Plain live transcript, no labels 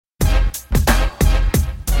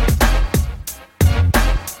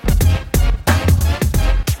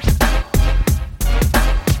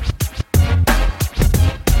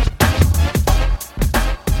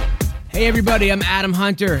Hey everybody, I'm Adam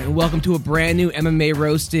Hunter, and welcome to a brand new MMA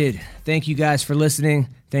Roasted. Thank you guys for listening.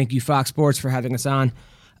 Thank you, Fox Sports, for having us on.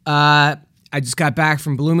 I just got back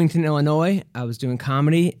from Bloomington, Illinois. I was doing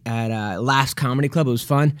comedy at Laughs Comedy Club. It was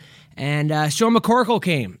fun. And Sean McCorkle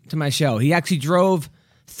came to my show. He actually drove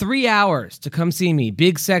 3 hours to come see me.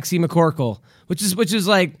 Big, sexy McCorkle, which is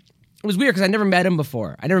like, it was weird because I never met him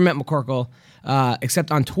before. I never met McCorkle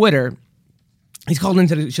except on Twitter. He's called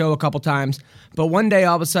into the show a couple times, but one day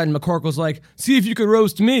all of a sudden McCorkle's like, "See if you could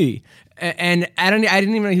roast me," and I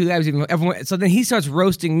didn't even know who that was even. Everyone, so then he starts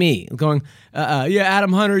roasting me, going, "Yeah,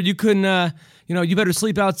 Adam Hunter, you couldn't, you better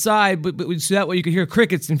sleep outside, but so that way you could hear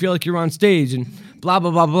crickets and feel like you're on stage and blah blah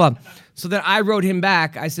blah blah." So then I wrote him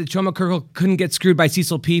back. I said, "Sean McCorkle couldn't get screwed by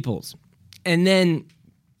Cecil Peoples," and then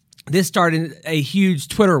this started a huge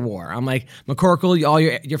Twitter war. I'm like, McCorkle, all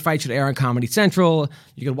your fights should air on Comedy Central.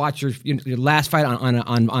 You could watch your last fight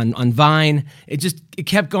on Vine. It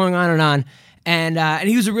kept going on, and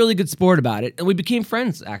he was a really good sport about it. And we became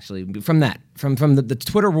friends actually from that, from the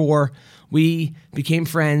Twitter war. We became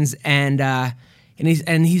friends, and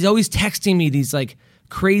he's always texting me these like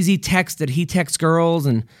crazy texts that he texts girls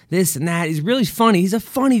and this and that. He's really funny. He's a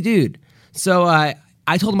funny dude. So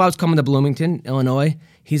I told him I was coming to Bloomington, Illinois.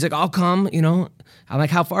 He's like, "I'll come, I'm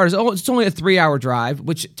like, "How far is it?" "Oh, it's only a 3-hour drive,"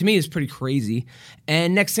 which to me is pretty crazy.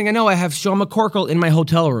 And next thing I know, I have Sean McCorkle in my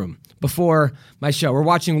hotel room before my show. We're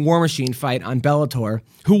watching War Machine fight on Bellator,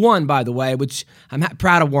 who won, by the way, which I'm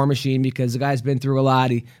proud of War Machine because the guy's been through a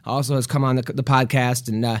lot. He also has come on the podcast,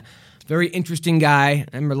 and very interesting guy.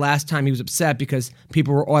 I remember last time he was upset because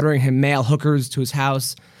people were ordering him male hookers to his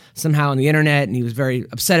house somehow on the internet, and he was very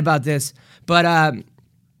upset about this. But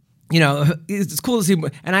it's cool to see.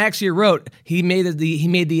 And I actually wrote he made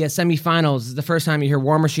the semifinals. This is the first time you hear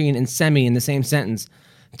War Machine and semi in the same sentence,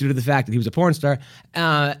 due to the fact that he was a porn star.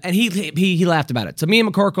 And he laughed about it. So me and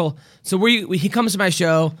McCorkle. So he comes to my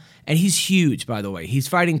show, and he's huge. By the way, he's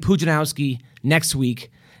fighting Pujanowski next week.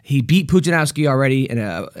 He beat Pujanowski already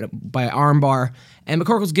by armbar. And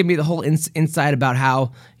McCorkle's giving me the whole insight about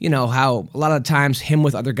how a lot of the times him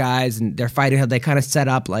with other guys and they're fighting, how they kind of set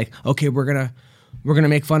up like, okay, we're gonna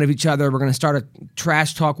make fun of each other. We're gonna start a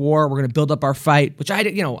trash talk war. We're gonna build up our fight, which I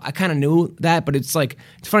kind of knew that, but it's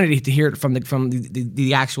funny to hear it from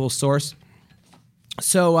the actual source.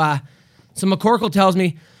 So McCorkle tells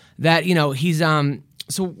me that he's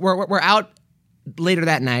so we're out later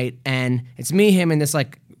that night, and it's me, him, and this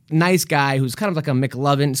like nice guy who's kind of like a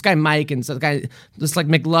McLovin. This guy Mike, and so the guy, this like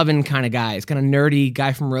McLovin kind of guy. He's kind of nerdy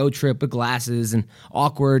guy from Road Trip with glasses and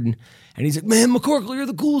awkward, and he's like, "Man, McCorkle, you're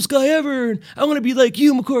the coolest guy ever. And I want to be like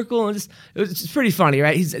you, McCorkle." And it was just pretty funny,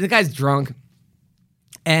 right? The guy's drunk,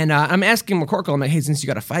 and I'm asking McCorkle, I'm like, "Hey, since you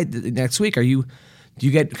got a fight next week, do you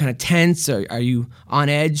get kind of tense? Or are you on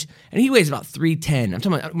edge?" And he weighs about 310. I'm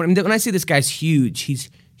talking about when I say this guy's huge, he's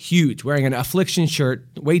huge, wearing an Affliction shirt,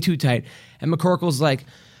 way too tight. And McCorkle's like,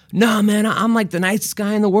 "No, man, I'm like the nicest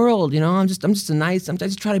guy in the world. I'm just I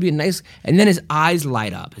just try to be a nice." And then his eyes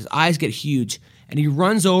light up. His eyes get huge. And he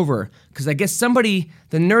runs over because I guess somebody,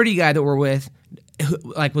 the nerdy guy that we're with,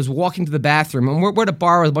 was walking to the bathroom. And we're at a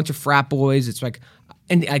bar with a bunch of frat boys. It's like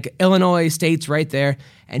Illinois State's right there.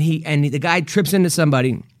 And the guy trips into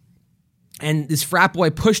somebody, and this frat boy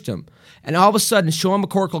pushed him. And all of a sudden, Sean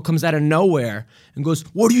McCorkle comes out of nowhere and goes,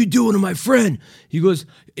 "What are you doing to my friend?" He goes,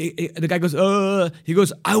 the guy goes, he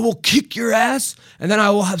goes, "I will kick your ass, and then I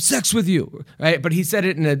will have sex with you." Right? But he said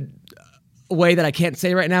it in a way that I can't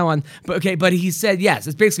say right now but he said yes.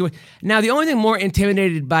 It's basically now the only thing more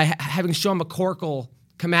intimidated by having Sean McCorkle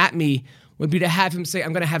come at me would be to have him say,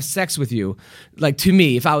 "I'm going to have sex with you," like to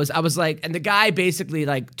me. If I was like, and the guy basically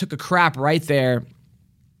like took a crap right there,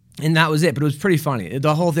 and that was it. But it was pretty funny.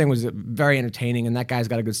 The whole thing was very entertaining, and that guy's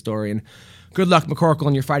got a good story. And good luck, McCorkle,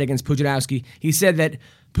 in your fight against Pujanowski. He said that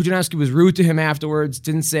Pujanowski was rude to him afterwards,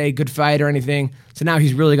 didn't say good fight or anything. So now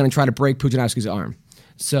he's really going to try to break Pujanowski's arm.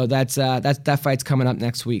 So that fight's coming up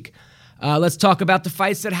next week. Let's talk about the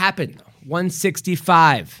fights that happened.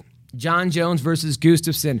 165, John Jones versus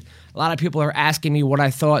Gustafsson. A lot of people are asking me what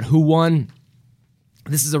I thought, who won.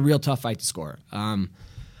 This is a real tough fight to score.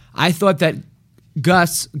 I thought that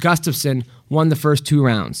Gustafsson won the first 2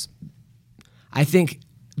 rounds. I think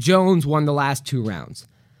Jones won the last 2 rounds.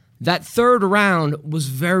 That third round was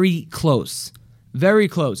very close. Very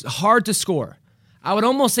close. Hard to score. I would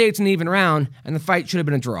almost say it's an even round, and the fight should have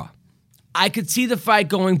been a draw. I could see the fight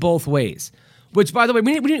going both ways. Which, by the way,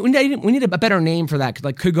 we need a better name for that.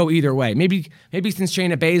 Could go either way. Maybe since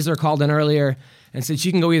Shayna Baszler called in earlier and said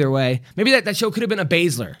she can go either way. Maybe that show could have been a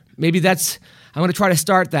Baszler. Maybe that's. I'm going to try to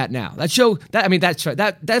start that now.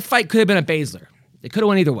 That fight could have been a Baszler. It could have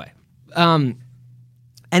went either way.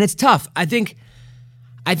 And it's tough. I think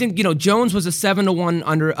Jones was a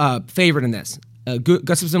 7-1 favorite in this.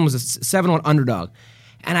 Gustafsson was a 7-1 underdog.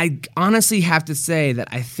 And I honestly have to say that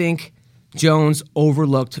I think Jones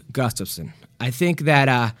overlooked Gustafsson. I think that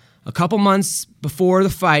a couple months before the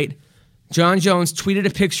fight, John Jones tweeted a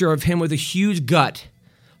picture of him with a huge gut,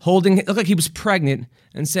 it looked like he was pregnant,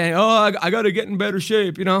 and saying, "Oh, I got to get in better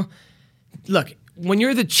shape." Look, when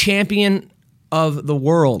you're the champion of the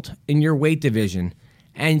world in your weight division,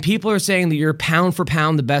 and people are saying that you're pound for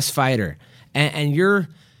pound the best fighter, and you're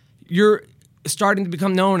starting to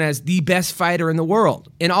become known as the best fighter in the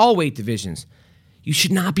world in all weight divisions, you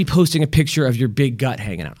should not be posting a picture of your big gut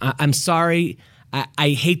hanging out. I'm sorry. I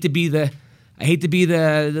hate to be the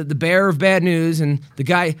bearer of bad news and the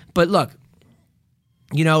guy, but look,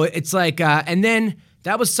 it's like, and then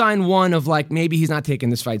that was sign one of like maybe he's not taking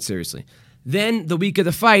this fight seriously. Then the week of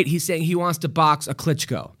the fight, he's saying he wants to box a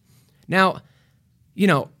Klitschko. Now,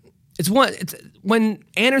 it's when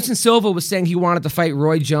Anderson Silva was saying he wanted to fight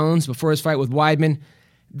Roy Jones before his fight with Weidman.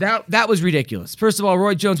 That was ridiculous. First of all,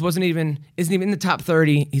 Roy Jones isn't even in the top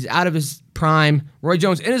 30. He's out of his prime. Roy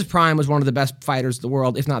Jones in his prime was one of the best fighters in the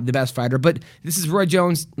world, if not the best fighter. But this is Roy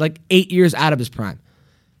Jones like 8 years out of his prime.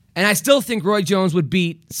 And I still think Roy Jones would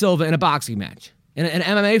beat Silva in a boxing match. In an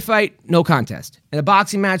MMA fight, no contest. In a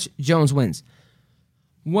boxing match, Jones wins.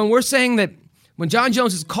 When we're saying that, when John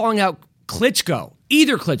Jones is calling out Klitschko,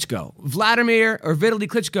 either Klitschko, Vladimir or Vitaly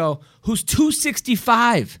Klitschko, who's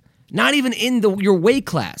 265, not even in your weight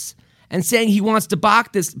class, and saying he wants to box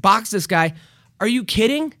this guy, are you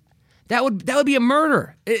kidding? That would be a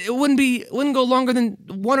murder. It wouldn't go longer than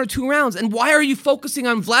 1 or 2 rounds. And why are you focusing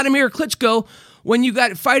on Vladimir Klitschko when you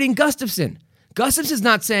got fighting Gustafsson? Gustafsson's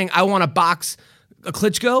not saying I want to box a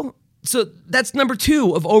Klitschko. So that's number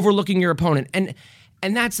 2 of overlooking your opponent. And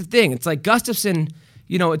that's the thing. It's like Gustafsson,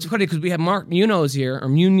 it's funny because we have Mark Munoz here,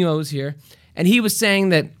 and he was saying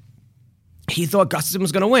that he thought Gustafsson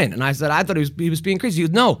was going to win. And I said, I thought he was being crazy. He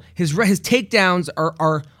goes, no, his takedowns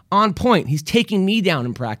are on point. He's taking me down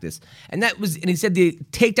in practice. And he said the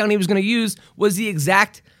takedown he was going to use was the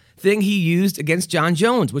exact thing he used against John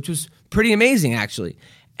Jones, which was pretty amazing, actually.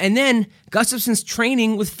 And then Gustafsson's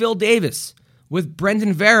training with Phil Davis, with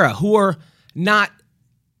Brendan Vera, who are not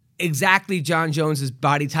exactly John Jones's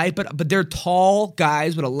body type, but they're tall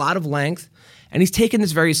guys with a lot of length. And he's taking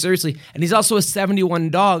this very seriously. And he's also a 7-1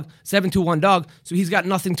 dog, so he's got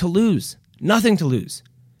nothing to lose. Nothing to lose.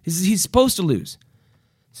 He's supposed to lose.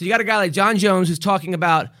 So you got a guy like John Jones who's talking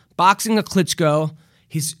about boxing a Klitschko.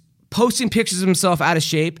 He's posting pictures of himself out of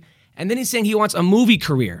shape. And then he's saying he wants a movie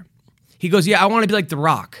career. He goes, yeah, I want to be like The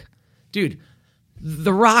Rock. Dude,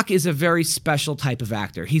 The Rock is a very special type of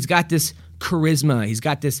actor. He's got this charisma.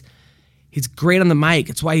 He's great on the mic.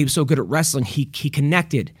 It's why he was so good at wrestling. He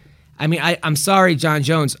connected. I mean, I'm sorry, John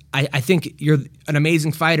Jones. I think you're an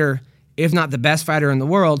amazing fighter, if not the best fighter in the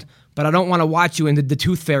world, but I don't want to watch you in the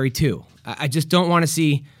Tooth Fairy 2. I just don't want to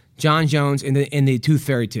see John Jones in the Tooth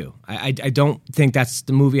Fairy 2. I don't think that's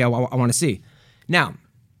the movie I want to see. Now,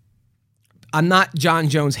 I'm not John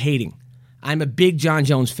Jones hating. I'm a big John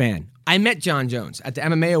Jones fan. I met John Jones at the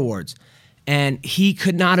MMA Awards, and he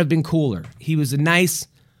could not have been cooler. He was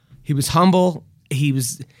he was humble, he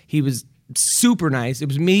was super nice. It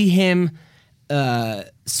was me, him,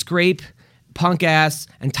 Scrape, Punk Ass,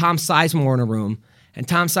 and Tom Sizemore in a room. And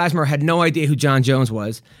Tom Sizemore had no idea who John Jones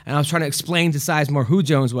was. And I was trying to explain to Sizemore who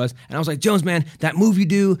Jones was. And I was like, Jones, man, that move you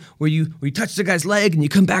do where you touch the guy's leg and you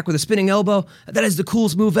come back with a spinning elbow, that is the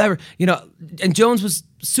coolest move ever. And Jones was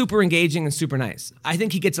super engaging and super nice. I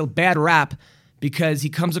think he gets a bad rap because he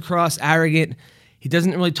comes across arrogant. He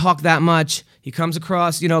doesn't really talk that much. He comes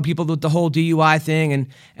across, people with the whole DUI thing.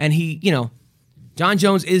 And he, John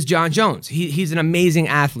Jones is John Jones. He's an amazing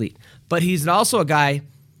athlete. But he's also a guy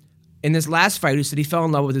in this last fight who said he fell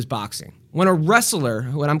in love with his boxing. When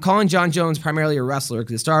I'm calling John Jones primarily a wrestler,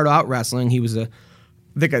 because he started out wrestling, he was a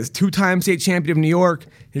 2-time state champion of New York.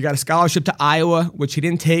 He got a scholarship to Iowa, which he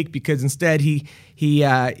didn't take because instead he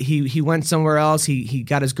went somewhere else. He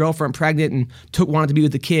got his girlfriend pregnant and wanted to be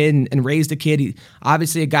with the kid and raised the kid. He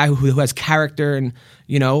obviously a guy who has character and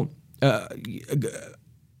a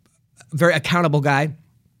very accountable guy.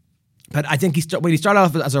 But I think when he started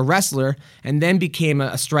off as a wrestler and then became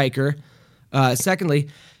a striker, secondly,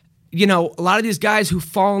 a lot of these guys who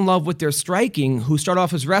fall in love with their striking, who start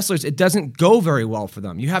off as wrestlers, it doesn't go very well for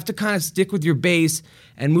them. You have to kind of stick with your base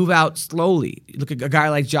and move out slowly. Look at a guy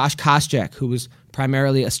like Josh Koscheck, who was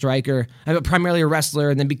primarily a striker, primarily a wrestler,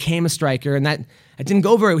 and then became a striker, and that didn't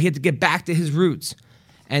go very well. He had to get back to his roots.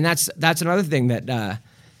 And that's another thing that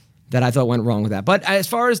I thought went wrong with that. But as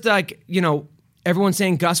far as everyone's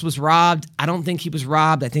saying Gus was robbed. I don't think he was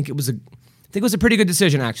robbed. I think it was a pretty good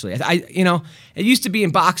decision, actually. It used to be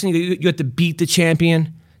in boxing, you had to beat the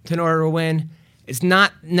champion in order to win. It's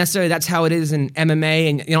not necessarily that's how it is in MMA,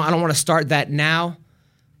 and I don't want to start that now.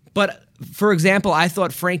 But for example, I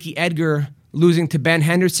thought Frankie Edgar losing to Ben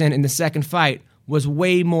Henderson in the second fight was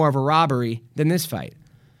way more of a robbery than this fight.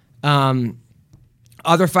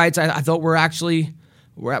 Other fights I thought were actually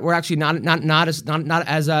not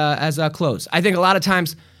as close. I think a lot of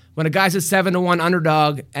times when a guy's a 7-1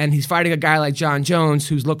 underdog and he's fighting a guy like John Jones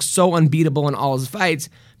who's looked so unbeatable in all his fights,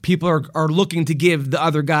 people are looking to give the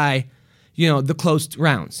other guy, the close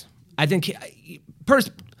rounds. I think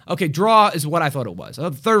draw is what I thought it was.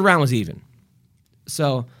 The third round was even.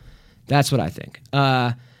 So that's what I think.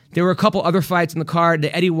 There were a couple other fights in the card.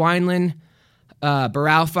 The Eddie Wineland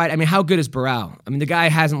Barao fight. I mean, how good is Barao? I mean, the guy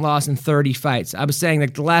hasn't lost in 30 fights. I was saying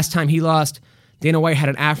the last time he lost, Dana White had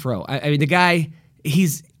an afro. I mean, the guy,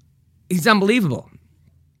 he's unbelievable.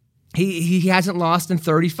 He hasn't lost in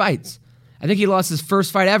 30 fights. I think he lost his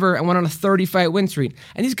first fight ever and went on a 30-fight win streak.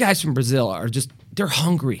 And these guys from Brazil are they're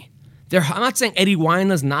hungry. I'm not saying Eddie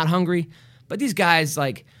Wineland's not hungry, but these guys,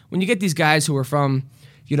 when you get these guys who are from,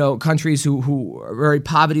 countries who are very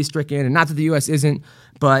poverty-stricken, and not that the U.S. isn't,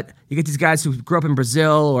 but you get these guys who grew up in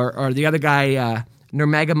Brazil, or the other guy,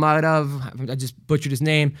 Nurmagomedov, I just butchered his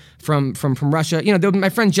name, from Russia. My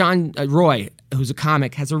friend John Roy, who's a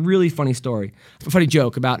comic, has a really funny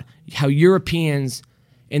joke about how Europeans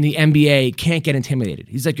in the NBA can't get intimidated.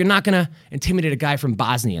 He's like, you're not going to intimidate a guy from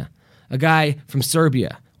Bosnia, a guy from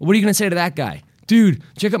Serbia. What are you going to say to that guy? Dude,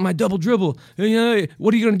 check out my double dribble. What are you going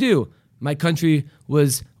to do? My country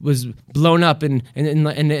was blown up in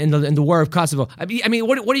the war of Kosovo. I mean,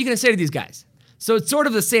 what are you going to say to these guys? So it's sort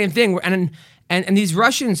of the same thing. And these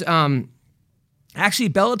Russians, actually,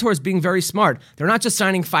 Bellator is being very smart. They're not just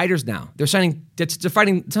signing fighters now. They're signing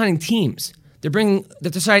teams. They're signing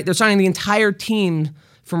the entire team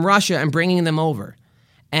from Russia and bringing them over.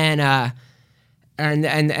 And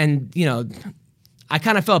I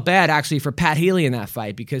kind of felt bad, actually, for Pat Healy in that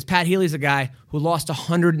fight, because Pat Healy's a guy who lost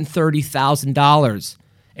 $130,000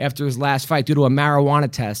 after his last fight due to a marijuana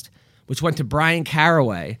test, which went to Brian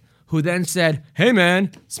Caraway, who then said, hey, man,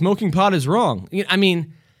 smoking pot is wrong. I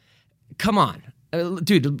mean, come on.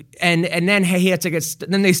 Dude, and then he had to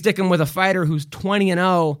then they stick him with a fighter who's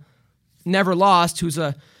 20-0, never lost, who's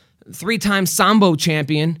a 3-time Sambo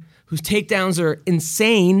champion, whose takedowns are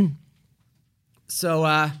insane.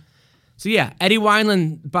 So yeah, Eddie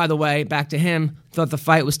Wineland, by the way, back to him, thought the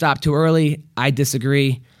fight was stopped too early. I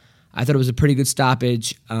disagree. I thought it was a pretty good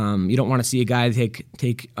stoppage. You don't want to see a guy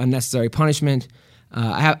take unnecessary punishment.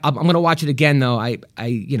 I'm going to watch it again, though.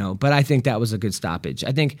 But I think that was a good stoppage.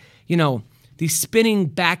 I think, these spinning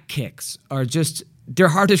back kicks are they're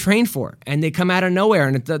hard to train for, and they come out of nowhere.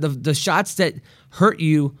 And the shots that hurt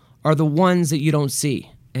you are the ones that you don't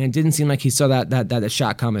see. And it didn't seem like he saw that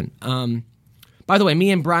shot coming. By the way, me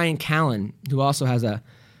and Brian Callen, who has a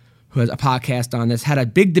podcast on this, had a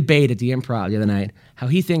big debate at the Improv the other night, how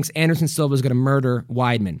he thinks Anderson Silva is going to murder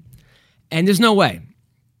Weidman. And there's no way.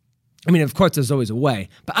 I mean, of course, there's always a way,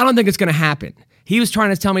 but I don't think it's going to happen. He was trying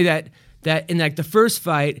to tell me that in the first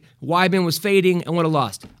fight, Weidman was fading and would have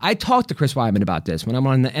lost. I talked to Chris Weidman about this when I'm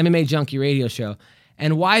on the MMA Junkie radio show,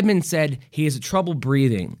 and Weidman said he has trouble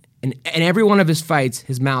breathing. And every one of his fights,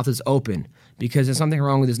 his mouth is open because there's something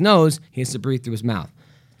wrong with his nose. He has to breathe through his mouth.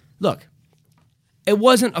 Look, it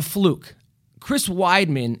wasn't a fluke. Chris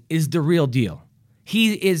Weidman is the real deal.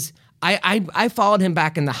 He is. I followed him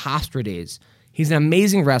back in the Hofstra days. He's an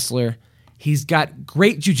amazing wrestler. He's got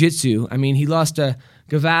great jiu-jitsu. I mean, he lost to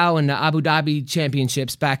Gavao in the Abu Dhabi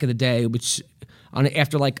championships back in the day,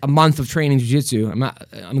 after a month of training jiu-jitsu.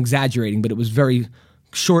 I'm exaggerating, but it was very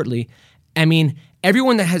shortly. I mean,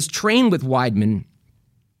 everyone that has trained with Weidman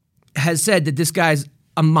has said that this guy's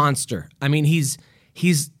a monster. I mean, he's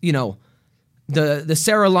the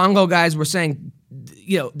Sarah Longo guys were saying,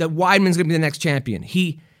 that Weidman's going to be the next champion.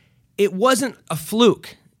 It wasn't a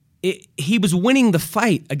fluke. He was winning the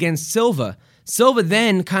fight against Silva. Silva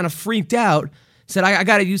then kind of freaked out, said, I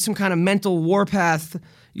got to use some kind of mental warpath,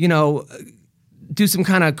 do some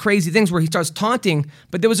kind of crazy things where he starts taunting.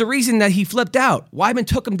 But there was a reason that he flipped out. Weidman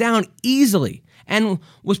took him down easily and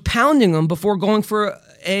was pounding him before going for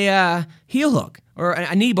a heel hook or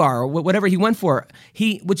a knee bar or whatever he went for.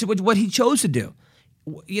 Which what he chose to do.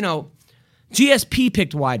 GSP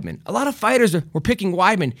picked Weidman. A lot of fighters were picking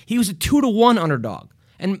Weidman. He was a 2-1 underdog.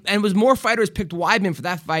 And was more fighters picked Weidman for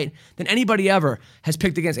that fight than anybody ever has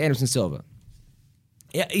picked against Anderson Silva.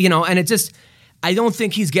 And it just, I don't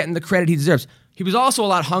think he's getting the credit he deserves. He was also a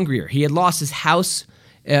lot hungrier. He had lost his house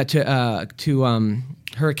to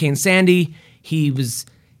Hurricane Sandy. He was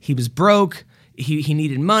broke. He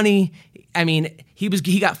needed money. I mean, he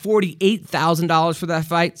got $48,000 for that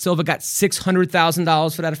fight. Silva got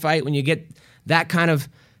 $600,000 for that fight. When you get that kind of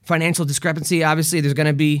financial discrepancy, obviously there's going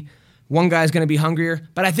to be one guy's going to be hungrier.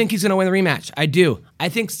 But I think he's going to win the rematch. I do. I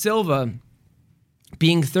think Silva,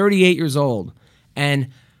 being 38 years old, and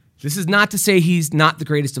this is not to say he's not the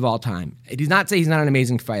greatest of all time. It does not say he's not an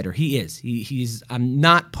amazing fighter. He is. I'm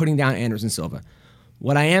not putting down Anderson Silva.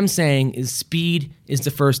 What I am saying is speed is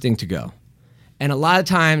the first thing to go. And a lot of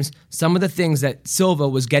times, some of the things that Silva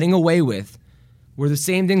was getting away with were the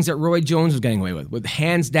same things that Roy Jones was getting away with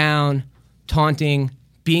hands down, taunting,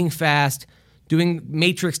 being fast, doing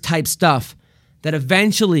Matrix-type stuff that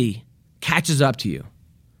eventually catches up to you.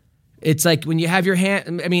 It's like when you have your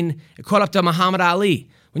hand, I mean, it caught up to Muhammad Ali.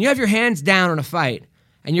 When you have your hands down in a fight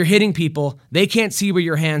and you're hitting people, they can't see where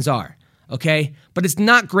your hands are, okay? But it's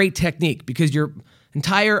not great technique because your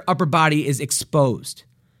entire upper body is exposed.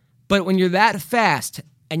 But when you're that fast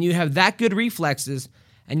and you have that good reflexes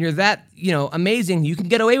and you're that, amazing, you can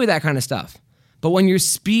get away with that kind of stuff. But when your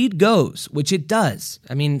speed goes, which it does,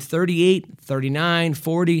 I mean, 38, 39,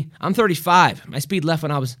 40, I'm 35. My speed left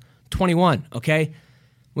when I was 21, okay?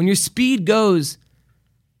 When your speed goes,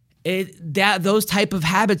 those type of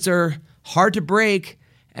habits are hard to break,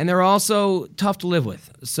 and they're also tough to live with.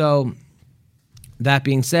 So, that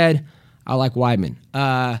being said, I like Weidman.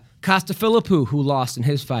 Costa Philippou, who lost in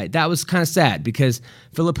his fight. That was kind of sad because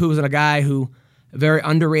Philippou was a very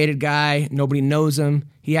underrated guy. Nobody knows him.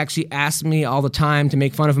 He actually asked me all the time to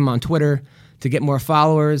make fun of him on Twitter to get more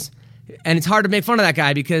followers. And it's hard to make fun of that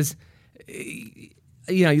guy because, you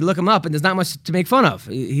look him up and there's not much to make fun of.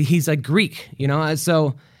 He's like Greek,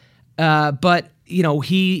 So, but, he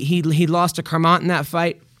lost to Carmont in that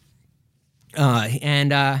fight.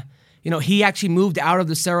 He actually moved out of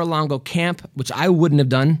the Serra-Longo camp, which I wouldn't have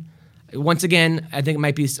done. Once again, I think it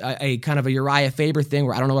might be a kind of a Uriah Faber thing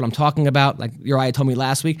where I don't know what I'm talking about, like Uriah told me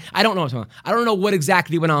last week. I don't know what I'm talking about. I don't know what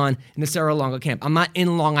exactly went on in the Serra-Longo camp. I'm not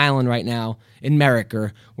in Long Island right now, in Merrick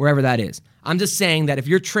or wherever that is. I'm just saying that if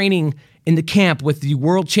you're training in the camp with the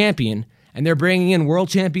world champion and they're bringing in world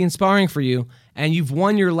champion sparring for you and you've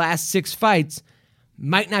won your last 6 fights,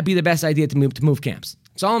 might not be the best idea to move camps.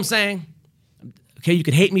 That's all I'm saying. Okay, you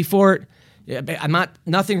could hate me for it.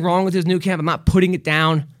 Nothing wrong with his new camp. I'm not putting it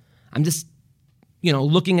down. I'm just,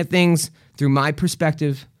 looking at things through my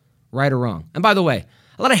perspective, right or wrong. And by the way,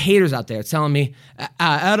 a lot of haters out there telling me,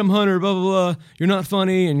 Adam Hunter, blah, blah, blah, you're not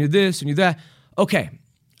funny, and you're this, and you're that. Okay,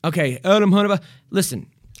 Adam Hunter, listen,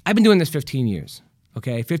 I've been doing this 15 years,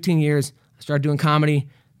 okay? 15 years, I started doing comedy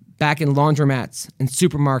back in laundromats and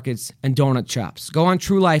supermarkets and donut shops. Go on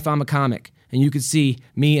True Life, I'm a comic, and you could see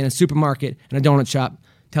me in a supermarket and a donut shop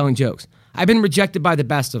telling jokes. I've been rejected by the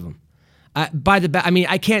best of them. I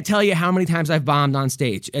can't tell you how many times I've bombed on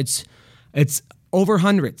stage. It's over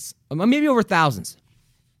hundreds, maybe over thousands.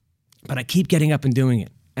 But I keep getting up and doing it,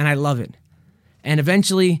 and I love it. And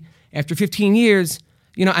eventually, after 15 years,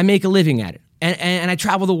 I make a living at it. And I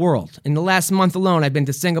travel the world. In the last month alone, I've been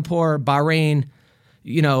to Singapore, Bahrain,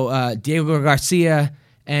 Diego Garcia,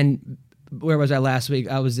 and where was I last week?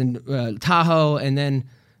 I was in Tahoe and then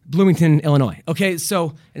Bloomington, Illinois. Okay,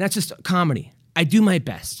 and that's just comedy. I do my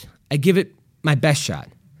best. I give it my best shot.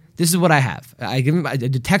 This is what I have. I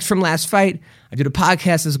did text from last fight. I did a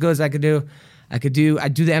podcast as good as I could do. I do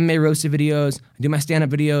the MMA roasted videos. I do my stand-up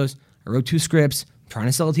videos. I wrote 2 scripts. I'm trying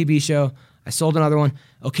to sell a TV show. I sold another one.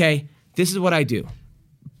 Okay, this is what I do.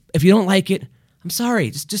 If you don't like it, I'm sorry.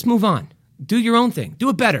 Just move on. Do your own thing. Do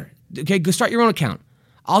it better. Okay, go start your own account.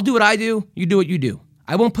 I'll do what I do. You do what you do.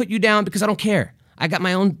 I won't put you down because I don't care. I got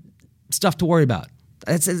my own stuff to worry about.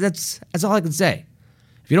 That's all I can say.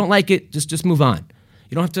 If you don't like it, just move on.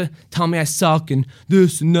 You don't have to tell me I suck and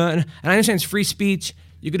this and that. And I understand it's free speech.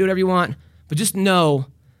 You can do whatever you want. But just know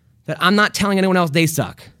that I'm not telling anyone else they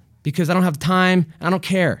suck because I don't have time and I don't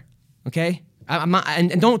care. Okay? I'm not,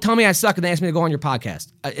 and don't tell me I suck and they ask me to go on your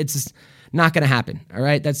podcast. It's just not going to happen. All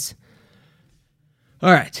right?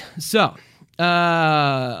 All right. So,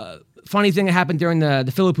 funny thing that happened during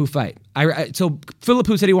the Philippou fight. So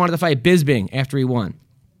Philippou said he wanted to fight Bisping after he won.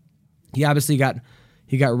 He obviously got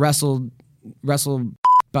wrestled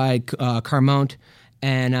by Carmont,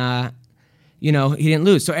 and he didn't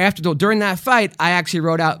lose. So during that fight, I actually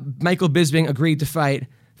wrote out Michael Bisping agreed to fight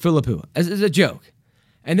Philippou as a joke.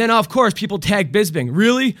 And then, of course, people tagged Bisping.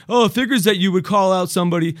 Really? Oh, it figures that you would call out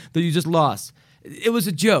somebody that you just lost. It was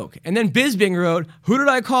a joke. And then Bisping wrote, who did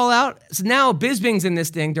I call out? So now Bisping's in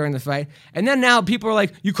this thing during the fight. And then now people are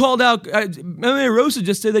like, you called out, MMA Rosa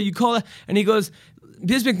just said that you called out. And he goes,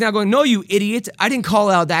 Bisping's now going, no, you idiot. I didn't call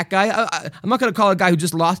out that guy. I'm not going to call a guy who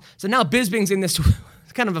just lost. So now Bisping's in this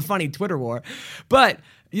kind of a funny Twitter war. But,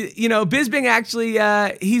 Bisping actually,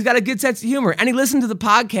 he's got a good sense of humor. And he listened to the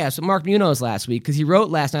podcast with Mark Munoz last week because he wrote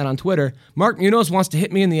last night on Twitter, Mark Munoz wants to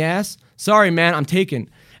hit me in the ass. Sorry, man, I'm taken.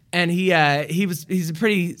 And he's a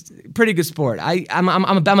pretty good sport. I'm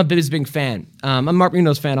a Bisping fan. I'm a Mark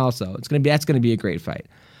Munoz fan also. That's gonna be a great fight.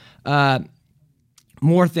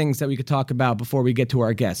 More things that we could talk about before we get to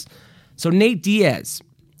our guests. So Nate Diaz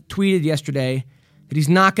tweeted yesterday that he's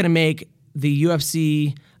not going to make the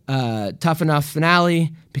UFC Tough Enough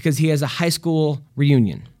finale because he has a high school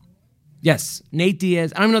reunion. Yes, Nate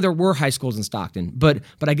Diaz. I don't know there were high schools in Stockton, but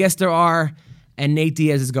I guess there are, and Nate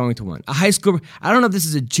Diaz is going to one. A high school. I don't know if this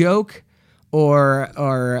is a joke or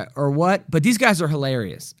what, but these guys are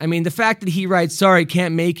hilarious. I mean, the fact that he writes, "Sorry,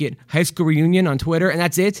 can't make it," high school reunion on Twitter, and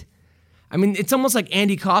that's it. I mean, it's almost like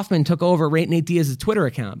Andy Kaufman took over Nate Diaz's Twitter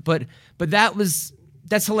account, but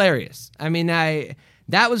that's hilarious. I mean,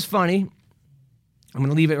 that was funny. I'm going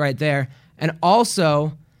to leave it right there. And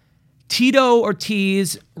also, Tito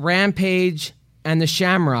Ortiz, Rampage, and the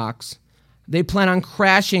Shamrocks, they plan on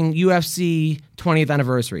crashing UFC 20th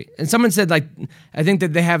anniversary. And someone said, I think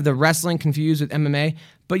that they have the wrestling confused with MMA.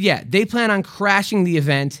 But yeah, they plan on crashing the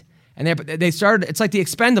event. And they started, it's like the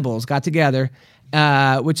Expendables got together,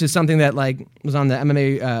 which is something that was on the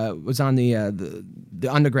MMA, was on the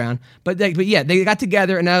underground. But yeah, they got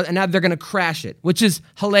together and now they're gonna crash it, which is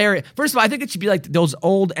hilarious. First of all, I think it should be like those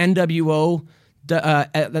old NWO,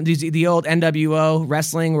 the old NWO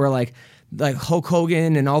wrestling where like Hulk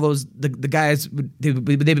Hogan and all those the guys they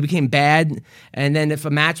became bad, and then if a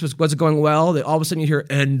match wasn't going well, all of a sudden you hear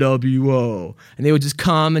NWO, and they would just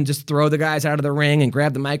come and just throw the guys out of the ring and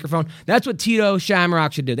grab the microphone. That's what Tito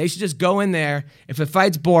Shamrock should do. They should just go in there. If a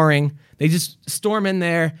fight's boring, they just storm in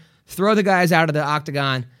there, throw the guys out of the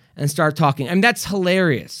octagon, and start talking. I mean, that's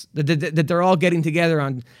hilarious that they're all getting together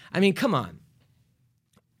on. I mean, come on.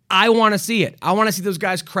 I want to see it. I want to see those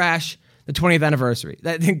guys crash the 20th anniversary.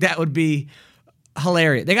 I think that would be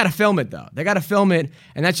hilarious. They got to film it though. They got to film it,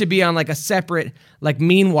 and that should be on like a separate,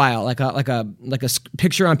 meanwhile, like a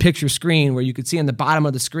picture-on-picture screen where you could see on the bottom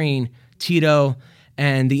of the screen Tito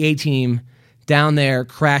and the A-Team down there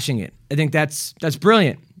crashing it. I think that's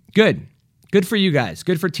brilliant. Good for you guys.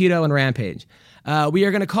 Good for Tito and Rampage. We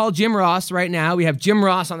are going to call Jim Ross right now. We have Jim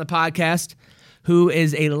Ross on the podcast, who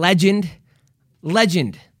is a legend,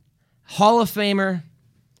 Hall of Famer,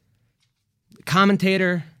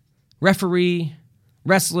 commentator, referee,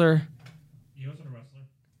 wrestler. He wasn't a wrestler.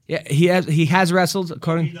 Yeah, he has wrestled.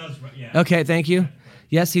 According. He does. Yeah. Okay, thank you.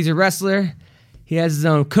 Yes, he's a wrestler. He has his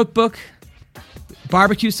own cookbook,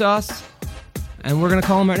 barbecue sauce, and we're gonna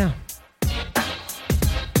call him right now.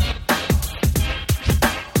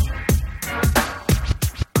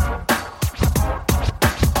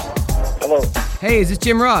 Hello. Hey, is this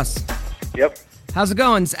Jim Ross? Yep. How's it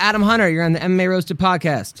going? It's Adam Hunter. You're on the MMA Roasted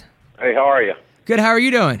podcast. Hey, how are you? Good. How are you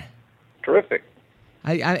doing? Terrific.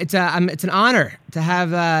 It's an honor to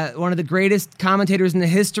have one of the greatest commentators in the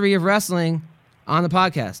history of wrestling on the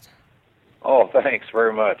podcast. Oh, thanks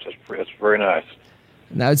very much. It's very nice.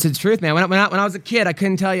 No, it's the truth, man. When I was a kid, I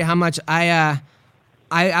couldn't tell you how much I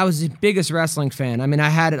was the biggest wrestling fan. I mean, I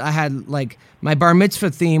had like my bar mitzvah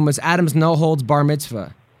theme was Adam's No Holds Bar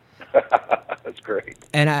Mitzvah. That's great.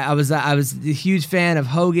 And I was a huge fan of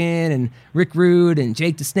Hogan and Rick Rude and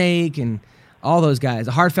Jake the Snake and all those guys.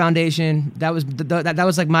 The Hart Foundation. That was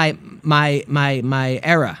like my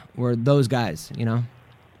era. Were those guys, you know?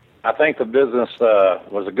 I think the business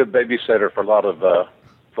was a good babysitter for a lot of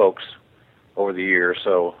folks over the years.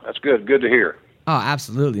 So that's good. Good to hear. Oh,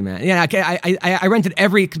 absolutely, man. Yeah, I rented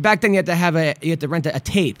back then you had to rent a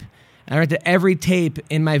tape. I rented every tape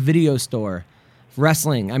in my video store.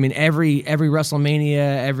 Wrestling. I mean, every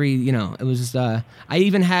WrestleMania, it was just. I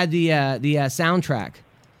even had the soundtrack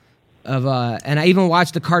of, and I even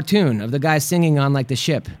watched the cartoon of the guys singing on like the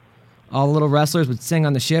ship. All the little wrestlers would sing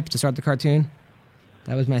on the ship to start the cartoon.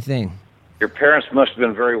 That was my thing. Your parents must have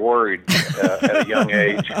been very worried at a young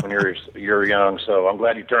age when you're young. So I'm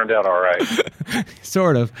glad you turned out all right.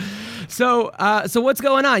 Sort of. So what's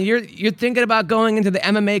going on? You're thinking about going into the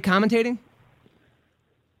MMA commentating?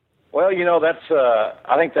 Well, that's.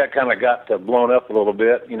 I think that kind of got blown up a little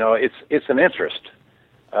bit. It's an interest.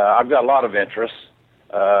 I've got a lot of interests,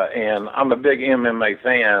 and I'm a big MMA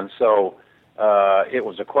fan. So it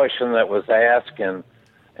was a question that was asked, and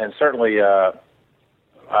certainly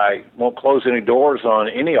I won't close any doors on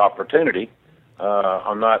any opportunity.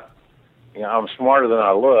 I'm not. I'm smarter than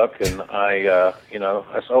I look, and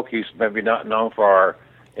us Okies maybe not known for our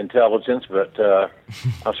intelligence, but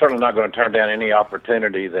I'm certainly not going to turn down any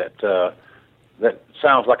opportunity that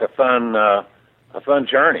sounds like a fun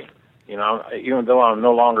journey. You know, even though I'm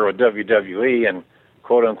no longer with WWE and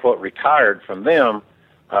quote unquote retired from them,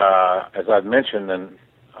 as I've mentioned, and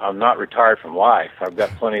I'm not retired from life. I've got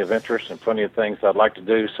plenty of interests and plenty of things I'd like to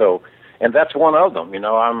do. So, and that's one of them. You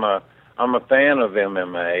know, I'm a fan of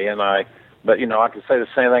MMA, but you know, I could say the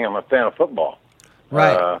same thing. I'm a fan of football.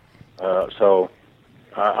 Right. There's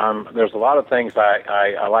a lot of things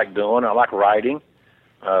I like doing. I like writing.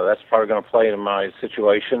 That's probably going to play into my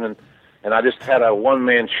situation. And I just had a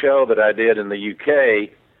one-man show that I did in the UK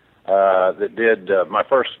that did my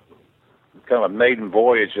first kind of maiden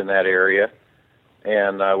voyage in that area.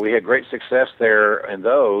 And we had great success there in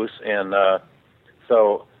those. And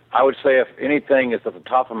so I would say if anything is at the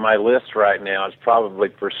top of my list right now, it's probably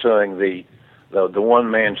pursuing the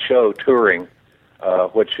one-man show touring,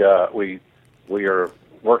 which we are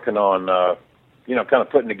working on, kind of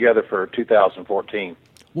putting together for 2014.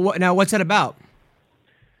 Well, now, what's that about?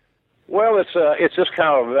 Well, it's just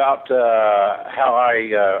kind of about how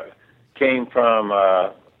I came from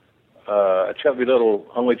a chubby little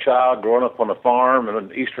only child growing up on a farm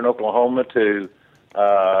in eastern Oklahoma to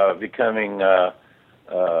becoming an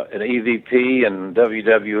EVP in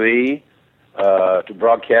WWE, to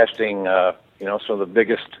broadcasting, some of the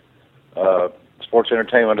biggest sports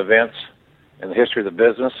entertainment events in the history of the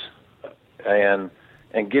business, and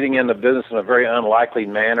getting into business in a very unlikely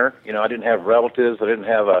manner. You know, I didn't have relatives. I didn't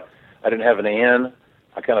have an in.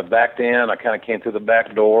 I kind of backed in. I kind of came through the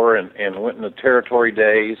back door and went in the territory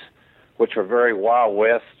days, which were very Wild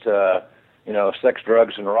West, sex,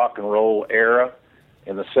 drugs, and rock and roll era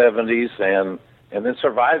in the 70s, and then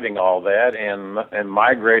surviving all that and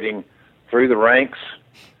migrating through the ranks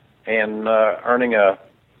and earning a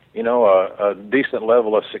decent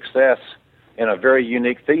level of success in a very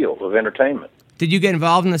unique field of entertainment. Did you get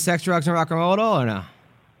involved in the sex, drugs, and rock and roll at all, or no?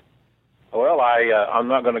 Well, I'm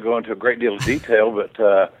not going to go into a great deal of detail, but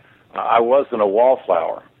I wasn't a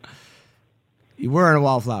wallflower. You weren't a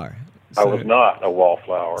wallflower. So, I was not a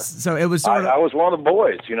wallflower. So it was sort of... I was one of the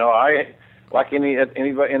boys. You know, like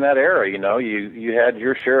anybody in that era. You know, you had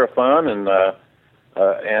your share of fun, and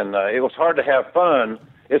it was hard to have fun.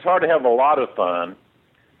 It's hard to have a lot of fun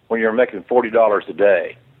when you're making $40 a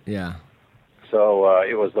day. Yeah. So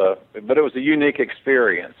it was a unique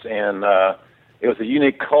experience, and it was a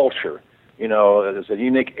unique culture. You know, it was a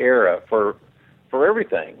unique era for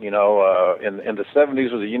everything. You know, in the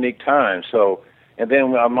 70s was a unique time. So, and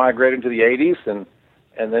then I migrated to the 80s, and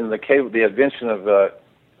then the invention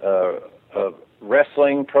of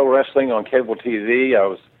wrestling, pro wrestling on cable TV. I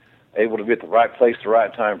was able to be at the right place, the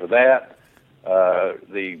right time for that.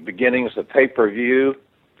 The beginnings of pay-per-view.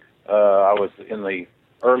 I was in the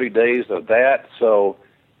early days of that, so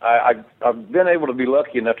I've been able to be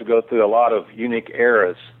lucky enough to go through a lot of unique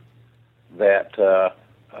eras that I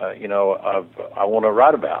want to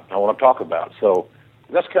write about, I want to talk about. So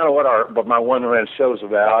that's kind of what my one-man show's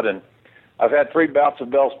about. And I've had 3 bouts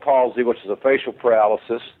of Bell's palsy, which is a facial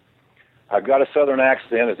paralysis. I've got a southern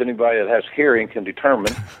accent, as anybody that has hearing can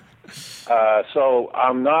determine. So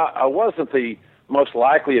I wasn't the most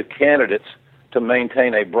likely of candidates to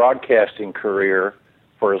maintain a broadcasting career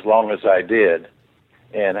for as long as I did,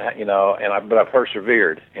 but I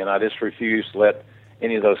persevered, and I just refused to let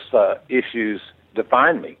any of those issues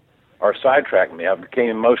define me or sidetrack me. I became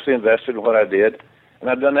emotionally invested in what I did, and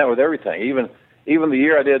I've done that with everything. Even the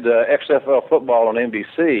year I did XFL football on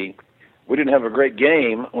NBC, we didn't have a great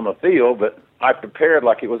game on the field, but I prepared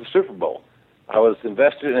like it was a Super Bowl. I was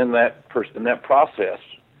invested in that process,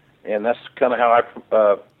 and that's kind of how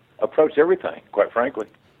I approach everything, quite frankly.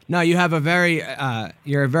 No, you have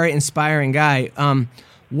you're a very inspiring guy.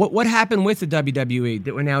 What happened with the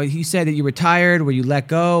WWE? Now, you said that you retired. Were you let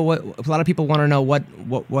go? A lot of people want to know what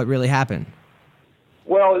really happened.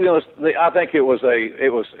 Well, I think it was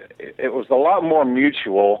a lot more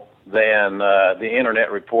mutual than the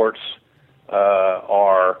internet reports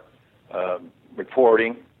are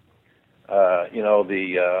reporting. I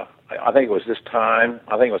think it was just time.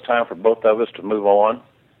 I think it was time for both of us to move on.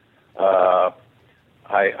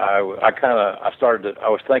 I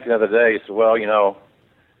was thinking the other day, I said, well,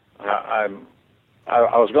 I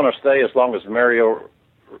was going to stay as long as Mario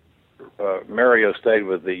stayed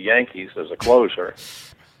with the Yankees as a closer,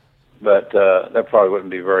 but that probably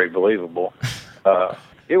wouldn't be very believable.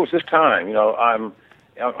 It was just time.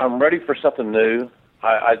 I'm ready for something new.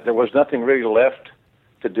 There was nothing really left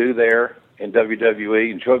to do there in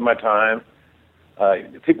WWE. Enjoyed my time.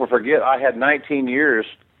 People forget I had 19 years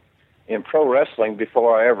in pro wrestling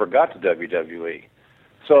before I ever got to WWE.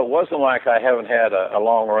 So it wasn't like I haven't had a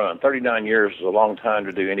long run. 39 years is a long time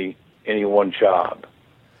to do any one job.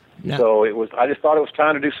 No. So I just thought it was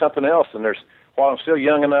time to do something else. And while I'm still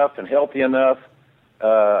young enough and healthy enough,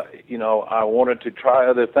 I wanted to try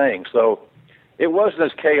other things. So it wasn't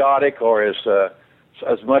as chaotic or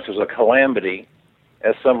as much as a calamity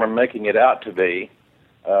as some are making it out to be.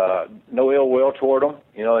 No ill will toward them.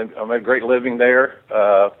 I made a great living there.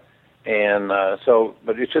 But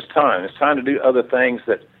it's just time. It's time to do other things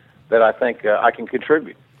that I think I can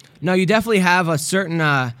contribute. No, you definitely have a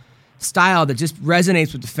certain style that just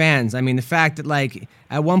resonates with the fans. I mean, the fact that like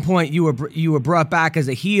at one point you were brought back as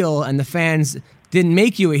a heel, and the fans didn't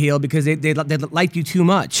make you a heel because they liked you too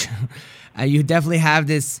much. You definitely have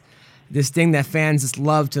this thing that fans just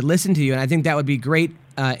love to listen to you, and I think that would be great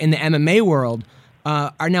in the MMA world.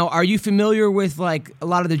 Are you familiar with like a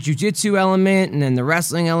lot of the jiu-jitsu element and then the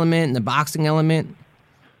wrestling element and the boxing element?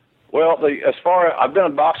 Well, I've been a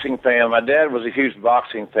boxing fan. My dad was a huge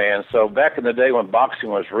boxing fan. So back in the day when boxing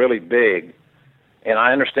was really big, and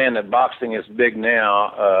I understand that boxing is big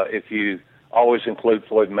now if you always include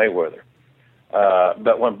Floyd Mayweather.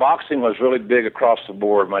 But when boxing was really big across the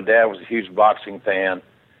board, my dad was a huge boxing fan,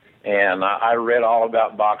 and I read all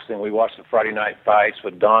about boxing. We watched the Friday night fights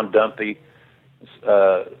with Don Dumpy,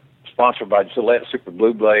 sponsored by Gillette Super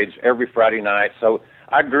Blue Blades, every Friday night. So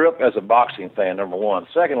I grew up as a boxing fan, number one.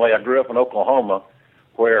 Secondly, I grew up in Oklahoma,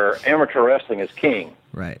 where amateur wrestling is king.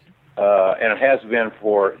 Right. And it has been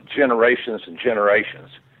for generations and generations.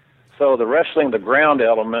 So the wrestling, the ground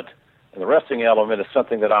element, and the wrestling element is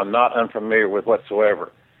something that I'm not unfamiliar with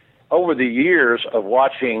whatsoever. Over the years of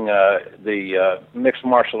watching the mixed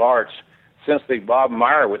martial arts, since the Bob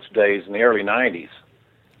Meyerowitz days in the early 90s,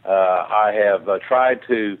 I have tried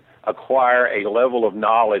to acquire a level of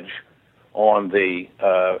knowledge on the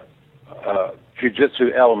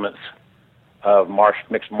jiu-jitsu elements of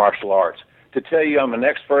mixed martial arts. To tell you I'm an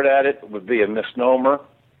expert at it would be a misnomer.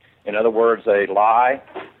 In other words, a lie.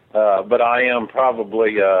 But I am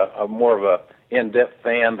probably a more of a in-depth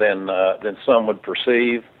fan than some would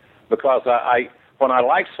perceive, because when I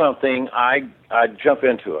like something, I jump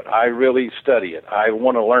into it. I really study it. I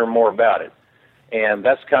want to learn more about it. And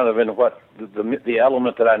that's kind of in what the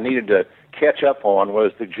element that I needed to catch up on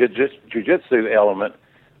was the jiu-jitsu element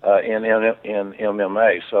in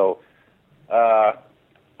MMA. So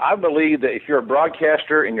I believe that if you're a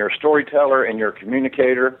broadcaster and you're a storyteller and you're a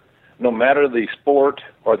communicator, no matter the sport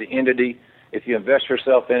or the entity, if you invest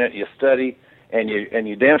yourself in it, you study, and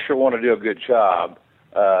you damn sure want to do a good job,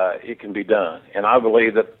 it can be done. And I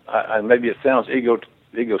believe that, maybe it sounds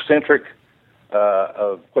egocentric,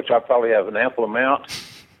 of which I probably have an ample amount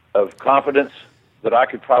of confidence that I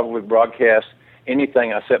could probably broadcast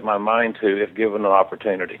anything I set my mind to if given an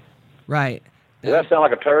opportunity. Right. Does that sound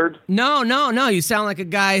like a turd? No. You sound like a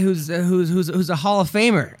guy who's a Hall of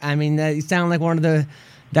Famer. I mean, you sound like one of the.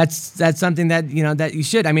 That's something that that you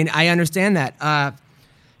should. I mean, I understand that,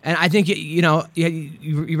 and I think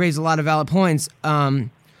you raised a lot of valid points.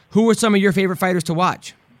 Who were some of your favorite fighters to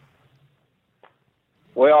watch?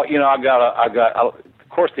 Well, of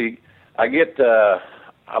course,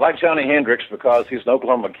 I like Johnny Hendricks because he's an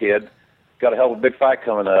Oklahoma kid. Got a hell of a big fight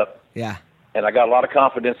coming up. Yeah. And I got a lot of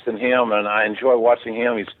confidence in him, and I enjoy watching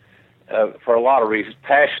him. He's, for a lot of reasons,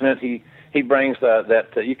 passionate. He brings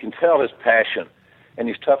that you can tell his passion, and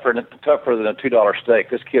he's tougher than a $2 steak.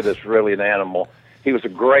 This kid is really an animal. He was a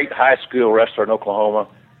great high school wrestler in Oklahoma.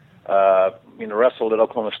 Wrestled at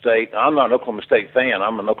Oklahoma State. I'm not an Oklahoma State fan.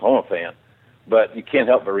 I'm an Oklahoma fan. But you can't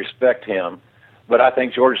help but respect him. But I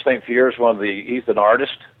think George St. Pierre is he's an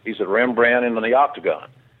artist. He's a Rembrandt in the octagon.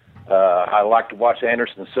 I like to watch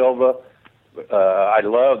Anderson Silva. I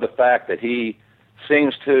love the fact that he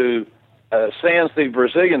seems to, sans the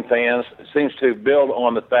Brazilian fans, seems to build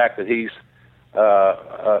on the fact that he's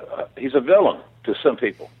a villain to some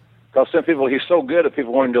people. Because some people, he's so good that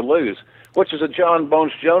people want him to lose, which is a John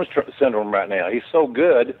Bones Jones syndrome right now. He's so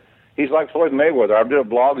good. He's like Floyd Mayweather. I did a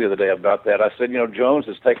blog the other day about that. I said, Jones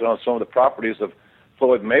has taken on some of the properties of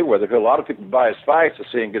Floyd Mayweather, who a lot of people buy his fights to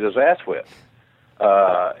see him get his ass whipped.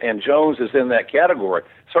 And Jones is in that category.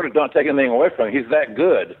 Sort of don't take anything away from him. He's that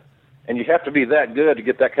good. And you have to be that good to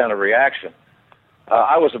get that kind of reaction.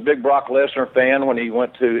 I was a big Brock Lesnar fan when he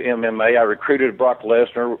went to MMA. I recruited Brock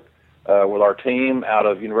Lesnar with our team out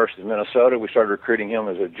of University of Minnesota. We started recruiting him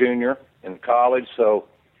as a junior in college. So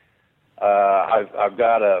I've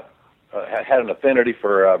had an affinity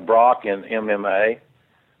for Brock in MMA.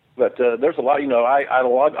 But there's a lot,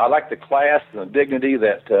 I like the class and the dignity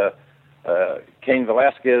that Cain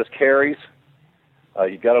Velasquez carries.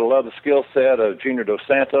 You got to love the skill set of Junior Dos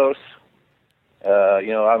Santos.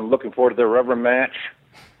 I'm looking forward to their rubber match.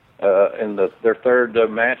 in their third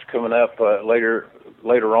match coming up later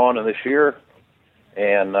on in this year.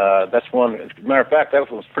 And that's one. As a matter of fact,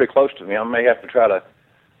 that one's pretty close to me. I may have to try to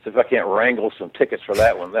see if I can't wrangle some tickets for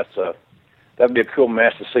that one. That'd be a cool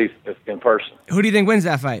match to see in person. Who do you think wins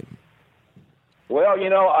that fight? Well,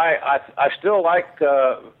 I still like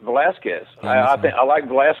Velasquez. I like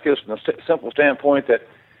Velasquez from the simple standpoint that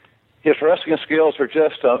his wrestling skills are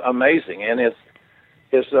just amazing, and his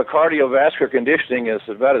cardiovascular conditioning is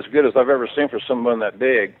about as good as I've ever seen for someone that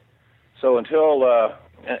big. So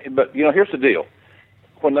but here's the deal: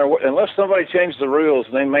 unless somebody changes the rules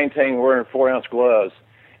and they maintain wearing 4-ounce gloves,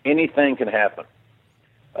 anything can happen.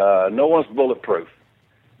 No one's bulletproof.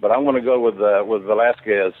 But I'm going to go with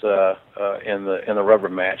Velasquez in the rubber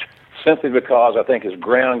match, simply because I think his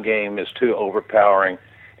ground game is too overpowering,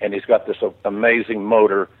 and he's got this amazing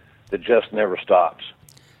motor that just never stops.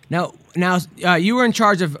 Now, you were in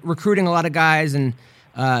charge of recruiting a lot of guys and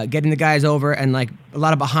getting the guys over, and like a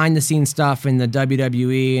lot of behind-the-scenes stuff in the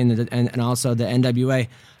WWE and also the NWA.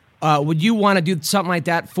 Would you want to do something like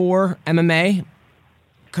that for MMA?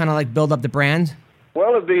 Kind of like build up the brand?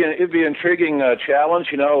 Well, it'd be an intriguing challenge.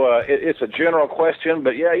 It's a general question,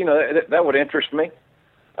 but yeah, that would interest me.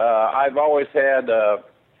 I've always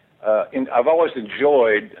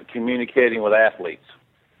enjoyed communicating with athletes.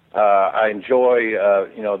 I enjoy,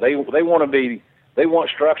 they want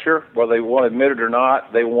structure, whether they want to admit it or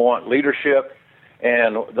not. They want leadership,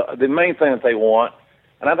 and the main thing that they want,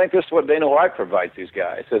 and I think this is what Dana White provides these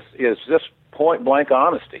guys, is just point blank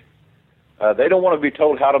honesty. They don't want to be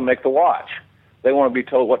told how to make the watch. They want to be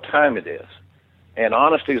told what time it is. And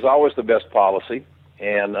honesty is always the best policy.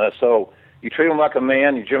 And so you treat them like a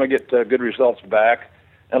man, you generally get good results back,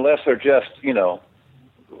 unless they're just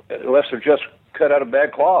cut out of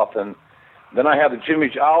bad cloth. And then I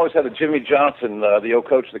always have the Jimmy Johnson, the old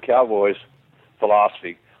coach of the Cowboys,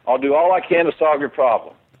 philosophy. I'll do all I can to solve your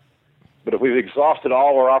problem. But if we've exhausted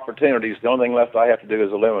all our opportunities, the only thing left I have to do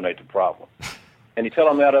is eliminate the problem. And you tell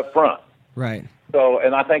them that up front. Right. So,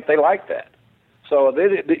 and I think they like that. So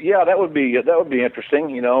that would be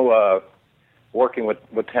interesting, working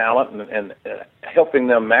with talent and helping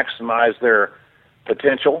them maximize their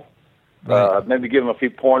potential. Right. Maybe give them a few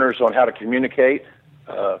pointers on how to communicate.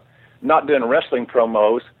 Not doing wrestling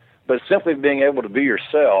promos, but simply being able to be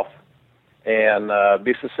yourself and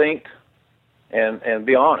be succinct and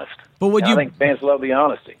be honest. But I think fans love the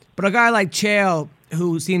honesty. But a guy like Chael,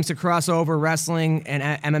 who seems to cross over wrestling and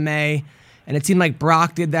MMA, and it seemed like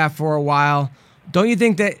Brock did that for a while. Don't you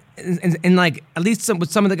think that in like at least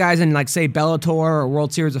with some of the guys in like say Bellator or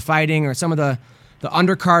World Series of Fighting or some of the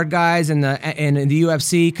undercard guys in the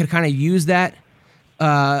UFC could kind of use that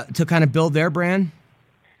to kind of build their brand?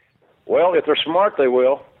 Well, if they're smart, they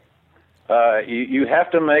will. You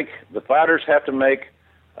have to make the fighters have to make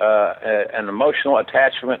an emotional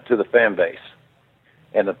attachment to the fan base,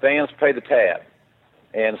 and the fans pay the tab.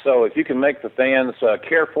 And so, if you can make the fans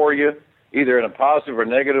care for you, either in a positive or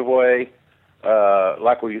negative way.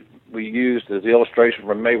 Like we used as the illustration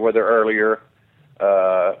from Mayweather earlier.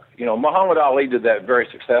 Muhammad Ali did that very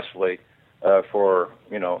successfully for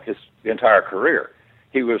his entire career.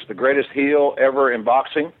 He was the greatest heel ever in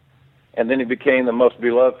boxing, and then he became the most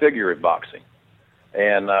beloved figure in boxing.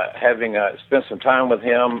 And having spent some time with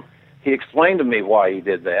him, he explained to me why he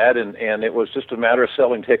did that, and it was just a matter of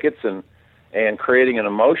selling tickets and creating an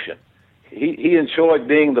emotion. He enjoyed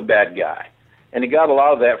being the bad guy. And he got a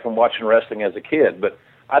lot of that from watching wrestling as a kid. But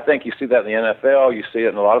I think you see that in the NFL. You see it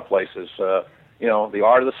in a lot of places, the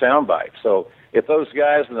art of the soundbite. So if those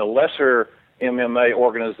guys in the lesser MMA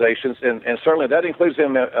organizations, and certainly that includes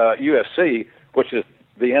UFC, which is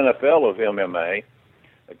the NFL of MMA,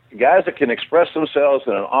 guys that can express themselves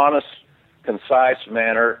in an honest, concise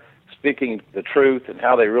manner, speaking the truth and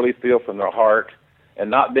how they really feel from their heart, and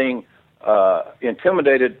not being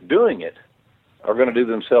intimidated doing it, are going to do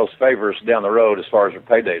themselves favors down the road as far as their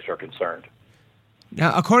paydays are concerned.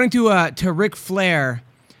 Now, according to Ric Flair,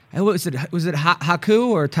 was it Haku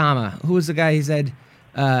or Tama? Who was the guy he said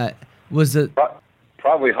was the...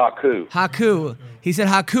 Probably Haku. Haku. He said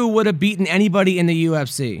Haku would have beaten anybody in the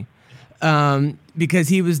UFC because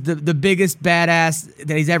he was the biggest badass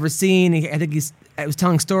that he's ever seen. I think I was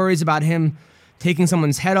telling stories about him taking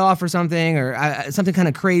someone's head off or something, or something kind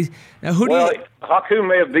of crazy. Now, Haku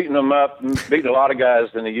may have beaten him up, beaten a lot of guys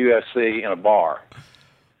in the UFC in a bar.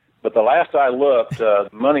 But the last I looked,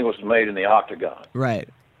 money was made in the octagon. Right.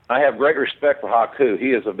 I have great respect for Haku.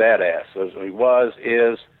 He is a badass, as he was,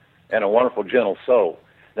 is, and a wonderful, gentle soul.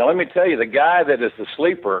 Now, let me tell you, the guy that is the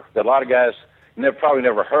sleeper that a lot of guys probably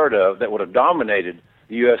never heard of that would have dominated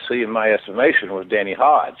the UFC, in my estimation, was Danny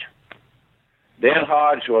Hodge. Dan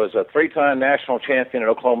Hodge was a 3-time national champion at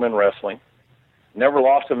Oklahoma in wrestling, never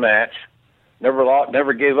lost a match,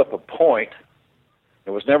 never gave up a point. It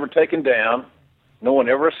was never taken down. No one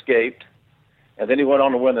ever escaped. And then he went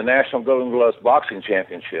on to win the National Golden Gloves Boxing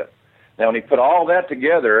Championship. Now, when he put all that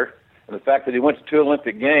together, and the fact that he went to 2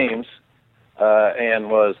 Olympic Games and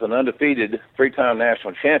was an undefeated 3-time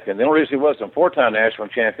national champion, the only reason he wasn't a 4-time national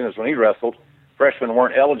champion is when he wrestled, freshmen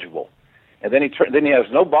weren't eligible. And then he has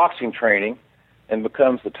no boxing training and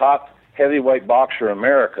becomes the top heavyweight boxer in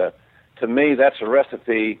America. To me, that's a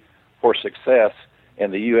recipe for success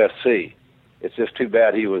in the UFC. It's just too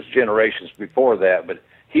bad he was generations before that. But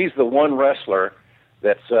he's the one wrestler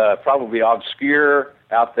that's probably obscure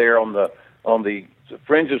out there on the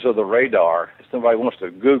fringes of the radar. If somebody wants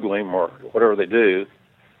to Google him or whatever they do,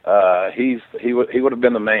 he would have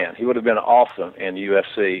been the man. He would have been awesome in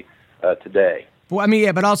UFC today. Well, I mean,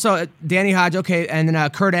 yeah, but also Danny Hodge, okay, and then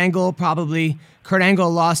Kurt Angle probably. Kurt Angle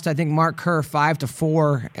lost, I think, Mark Kerr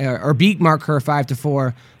 5-4, or beat Mark Kerr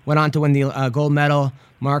 5-4. Went on to win the gold medal.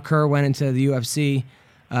 Mark Kerr went into the UFC.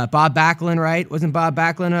 Bob Backlund, right? Wasn't Bob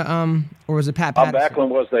Backlund or was it Pat Patterson? Bob Backlund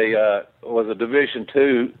was a Division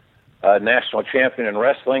II national champion in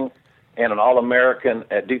wrestling and an All-American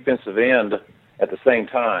at defensive end at the same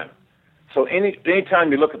time. So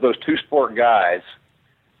anytime you look at those two-sport guys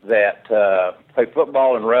that play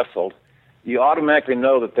football and wrestled, you automatically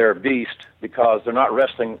know that they're a beast because they're not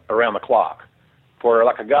wrestling around the clock. For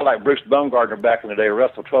like a guy like Bruce Baumgartner back in the day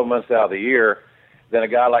wrestled 12 months out of the year, then a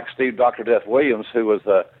guy like Steve Dr. Death Williams, who was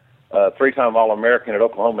a 3-time All-American at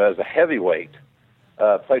Oklahoma as a heavyweight,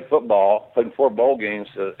 played football, played in 4 bowl games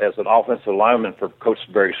as an offensive lineman for Coach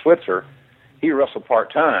Barry Switzer. He wrestled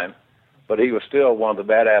part-time, but he was still one of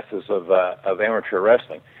the badasses of amateur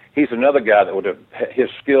wrestling. He's another guy that his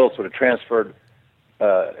skills would have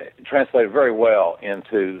translated very well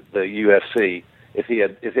into the UFC if he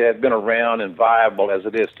had been around and viable as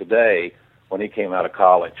it is today when he came out of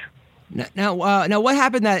college. Now, what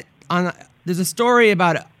happened there's a story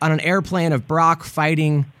about on an airplane of Brock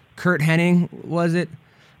fighting Kurt Hennig, was it?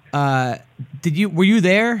 Were you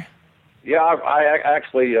there? Yeah, I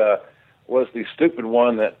actually was the stupid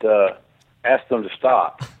one that asked them to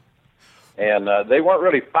stop. And they weren't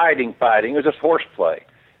really fighting. It was just horseplay.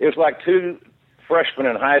 It was like 2 freshmen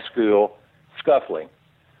in high school scuffling.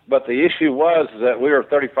 But the issue was that we were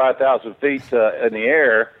 35,000 feet in the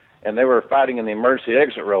air, and they were fighting in the emergency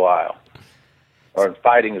exit row aisle. Or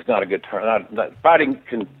fighting is not a good term. Fighting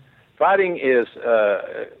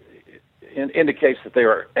indicates that they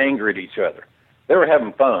were angry at each other. They were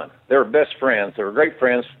having fun. They were best friends. They were great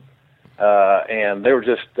friends, and they were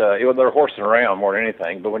just they were horsing around more than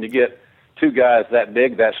anything. But when you get 2 guys that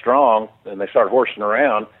big, that strong, and they start horsing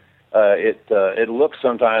around, it looks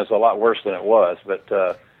sometimes a lot worse than it was. But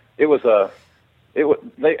when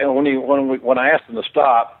I asked them to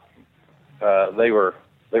stop, they were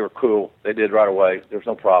cool. They did right away. There was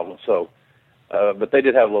no problem. So, but they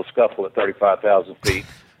did have a little scuffle at 35,000 feet.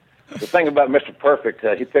 The thing about Mr. Perfect,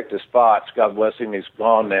 he picked his spots. God bless him. He's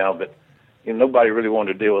gone now, but nobody really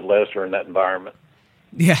wanted to deal with Lesnar in that environment.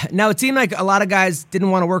 Yeah. Now, it seemed like a lot of guys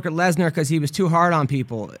didn't want to work with Lesnar because he was too hard on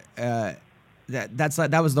people. That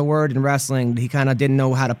was the word in wrestling. He kind of didn't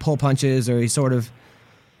know how to pull punches, or he sort of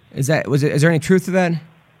is there any truth to that?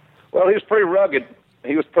 Well, he was pretty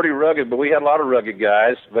rugged. But we had a lot of rugged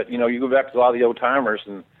guys. But you go back to a lot of the old timers,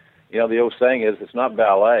 and the old saying is it's not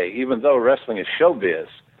ballet. Even though wrestling is showbiz,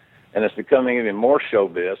 and it's becoming even more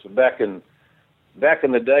showbiz. But back in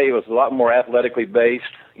the day, it was a lot more athletically based.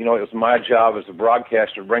 It was my job as a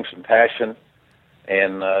broadcaster to bring some passion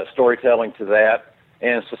and storytelling to that,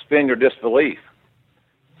 and suspend your disbelief.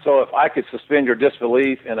 So if I could suspend your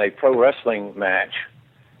disbelief in a pro wrestling match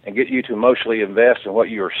and get you to emotionally invest in what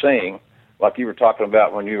you were seeing, like you were talking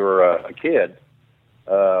about when you were a kid,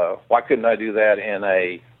 why couldn't I do that in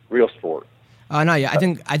a real sport? No, yeah,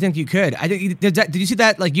 I think you could. Did you see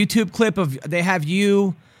that like YouTube clip of they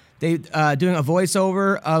doing a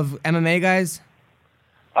voiceover of MMA guys?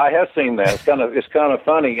 I have seen that. It's kind of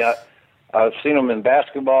funny. I've seen them in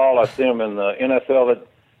basketball. I've seen them in the NFL.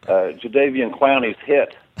 That Jadeveon Clowney's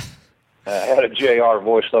hit had a JR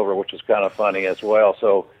voiceover, which is kind of funny as well.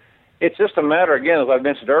 So it's just a matter, again, as I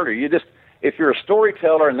mentioned earlier, if you're a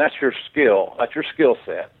storyteller and that's your skill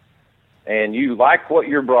set, and you like what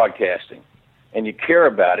you're broadcasting, and you care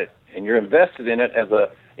about it, and you're invested in it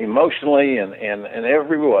emotionally and in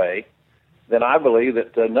every way, then I believe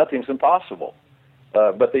that nothing's impossible.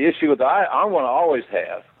 But the issue that I want to always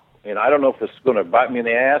have, and I don't know if it's going to bite me in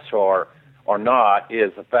the ass or not,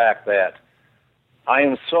 is the fact that I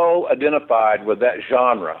am so identified with that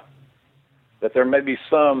genre that there may be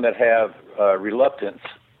some that have reluctance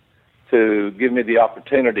to give me the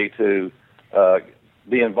opportunity to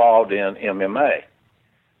be involved in MMA,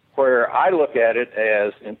 where I look at it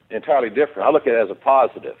as entirely different. I look at it as a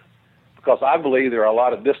positive, because I believe there are a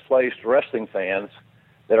lot of displaced wrestling fans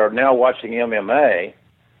that are now watching MMA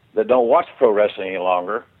that don't watch pro wrestling any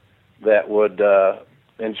longer, that would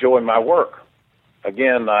enjoy my work.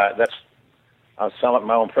 Again, I sound like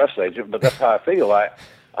my own press agent, but that's how I feel.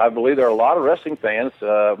 I believe there are a lot of wrestling fans,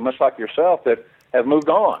 much like yourself, that have moved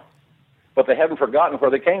on, but they haven't forgotten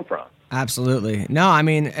where they came from. Absolutely. No, I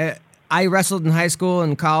mean, I wrestled in high school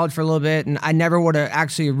and college for a little bit, and I never would have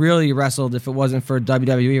actually really wrestled if it wasn't for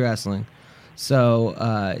WWE wrestling. So,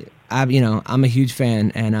 I'm a huge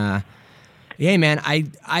fan, and yeah, man,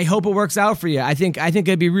 I hope it works out for you. I think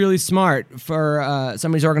it'd be really smart for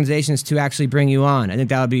some of these organizations to actually bring you on. I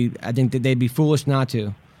think that they'd be foolish not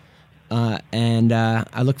to. And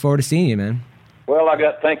I look forward to seeing you, man. Well,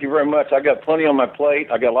 thank you very much. I got plenty on my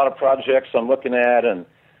plate. I got a lot of projects I'm looking at, and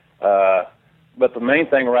but the main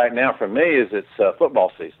thing right now for me is it's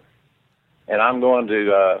football season, and I'm going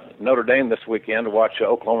to Notre Dame this weekend to watch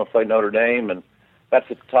Oklahoma play Notre Dame, and that's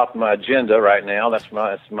at the top of my agenda right now. That's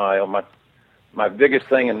my biggest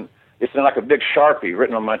thing, and it's like a big Sharpie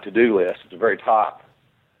written on my to-do list at the very top.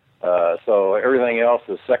 So everything else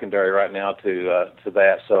is secondary right now to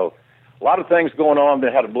that. So a lot of things going on.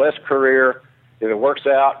 I've had a blessed career. If it works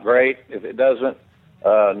out, great. If it doesn't,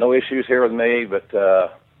 no issues here with me. But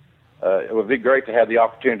it would be great to have the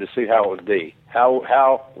opportunity to see how it would be.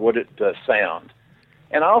 How would it sound?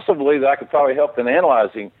 And I also believe that I could probably help in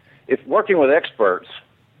analyzing. If working with experts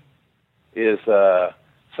is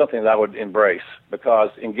something that I would embrace, because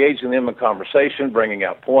engaging them in conversation, bringing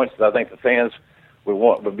out points that I think the fans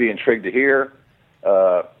would be intrigued to hear,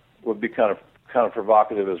 would be kind of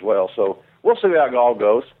provocative as well. So we'll see how it all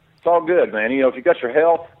goes. It's all good, man. If you got your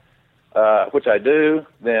health, which I do,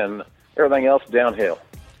 then everything else is downhill.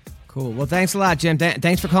 Cool. Well, thanks a lot, Jim.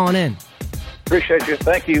 Thanks for calling in. Appreciate you.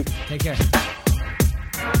 Thank you. Take care.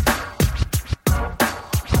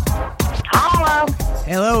 Hello.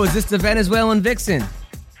 Hello, is this the Venezuelan Vixen?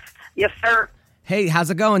 Yes, sir. Hey, how's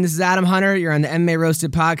it going? This is Adam Hunter. You're on the MMA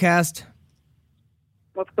Roasted podcast.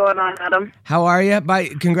 What's going on, Adam? How are you?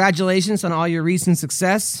 Congratulations on all your recent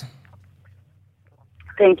success.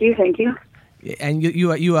 Thank you. And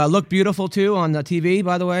you look beautiful too on the TV.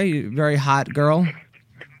 By the way, you're a very hot girl.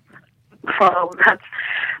 Well,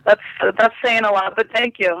 that's saying a lot, but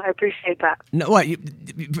thank you. I appreciate that. No, what?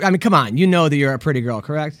 I mean, come on. You know that you're a pretty girl,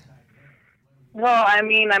 correct? Well, I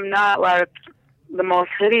mean, I'm not like the most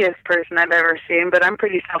hideous person I've ever seen, but I'm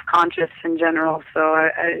pretty self-conscious in general, so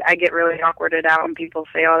I get really awkwarded out when people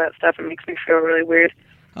say all that stuff. It makes me feel really weird.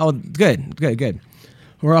 Oh, good.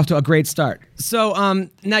 We're off to a great start. So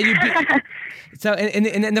now you. So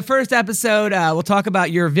in the first episode, we'll talk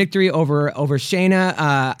about your victory over Shayna.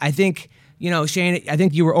 I think Shayna. I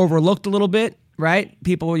think you were overlooked a little bit, right?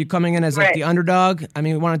 People were you coming in as like the underdog. I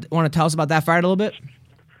mean, want to tell us about that fight a little bit?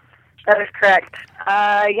 That is correct.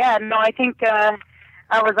 I think I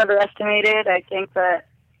was underestimated. I think that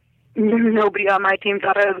nobody on my team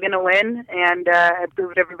thought I was going to win, and I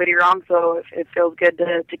proved everybody wrong, so it feels good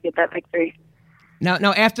to get that victory.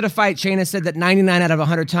 Now, after the fight, Shayna said that 99 out of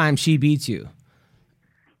 100 times she beats you.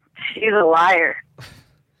 She's a liar.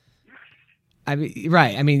 I mean,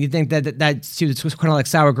 right. I mean, you think that she was kind of like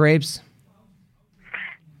sour grapes?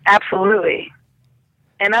 Absolutely.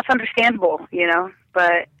 And that's understandable,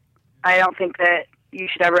 but I don't think that you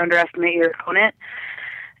should ever underestimate your opponent.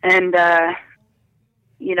 And,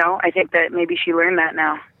 I think that maybe she learned that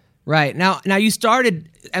now. Right. Now you started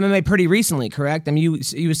MMA pretty recently, correct? I mean,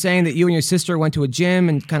 you were saying that you and your sister went to a gym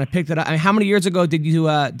and kind of picked it up. I mean, how many years ago did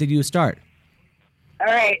you start? All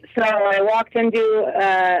right. So I walked into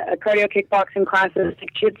a cardio kickboxing class at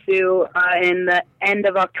Jiu-Jitsu in the end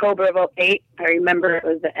of October of 2008. I remember it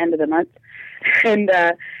was the end of the month. And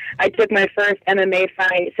I took my first MMA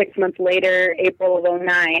fight 6 months later, April of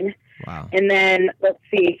 2009. Wow. And then, let's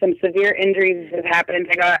see, some severe injuries have happened.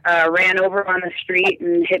 I got ran over on the street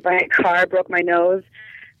and hit by a car, broke my nose.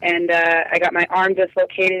 And I got my arm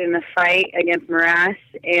dislocated in a fight against Morass.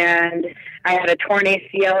 And I had a torn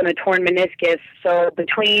ACL and a torn meniscus. So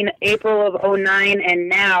between April of 2009 and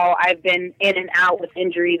now, I've been in and out with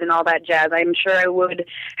injuries and all that jazz. I'm sure I would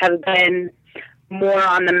have been more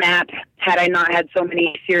on the map had I not had so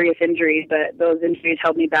many serious injuries, but those injuries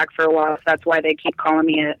held me back for a while, so that's why they keep calling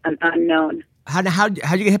me an unknown. How'd you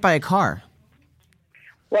get hit by a car?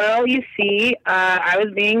 Well, you see, I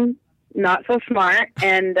was being not so smart,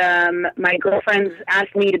 and my girlfriends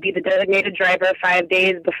asked me to be the designated driver 5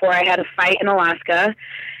 days before I had a fight in Alaska,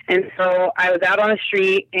 And so I was out on the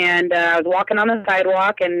street, and I was walking on the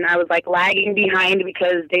sidewalk, and I was like lagging behind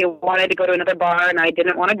because they wanted to go to another bar, and I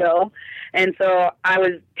didn't want to go. And so I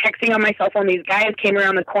was texting on my cell phone. These guys came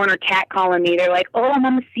around the corner catcalling me. They're like, "Oh,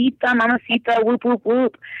 mamacita, whoop, whoop,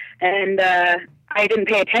 whoop." And I didn't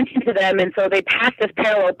pay attention to them, and so they passed this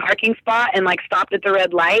parallel parking spot and like stopped at the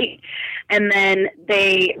red light, and then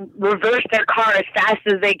they reversed their car as fast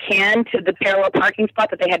as they can to the parallel parking spot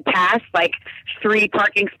that they had passed, like 3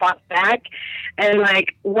 parking spots back, and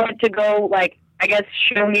like went to go, like, I guess,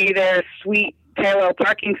 show me their sweet parallel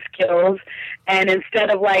parking skills. And instead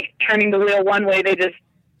of like turning the wheel one way, they just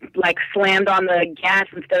like slammed on the gas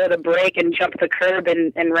instead of the brake and jumped the curb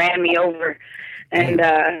and ran me over. And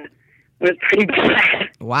it was pretty bad.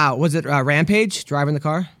 Wow. Was it Rampage driving the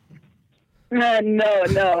car?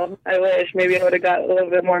 No. I wish. Maybe I would have got a little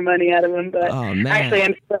bit more money out of him. But actually,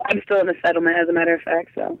 I'm still in the settlement, as a matter of fact.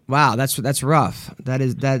 So. Wow, that's rough. That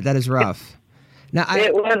is rough. Now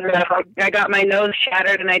it was rough. I got my nose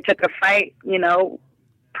shattered, and I took a fight,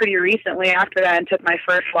 pretty recently after that, and took my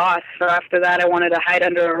first loss. So after that, I wanted to hide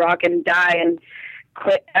under a rock and die and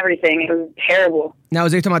quit everything. It was terrible. Now,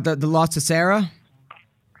 is he talking about the loss to Sarah?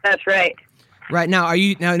 That's right. Right now, are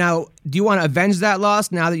you now? Do you want to avenge that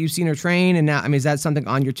loss now that you've seen her train? And now, is that something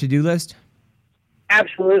on your to-do list?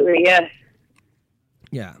 Absolutely, yes.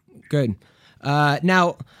 Yeah, good.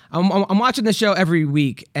 Now, I'm watching the show every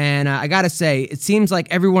week, and I gotta say, it seems like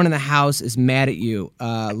everyone in the house is mad at you.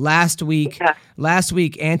 Last week,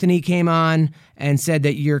 Anthony came on and said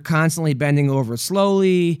that you're constantly bending over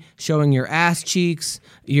slowly, showing your ass cheeks.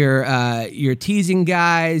 You're teasing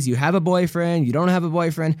guys. You have a boyfriend. You don't have a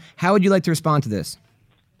boyfriend. How would you like to respond to this?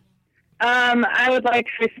 I would like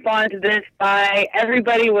to respond to this by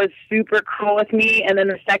everybody was super cool with me, and then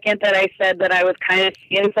the second that I said that I was kind of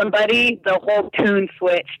seeing somebody, the whole tune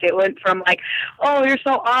switched. It went from like, "Oh, you're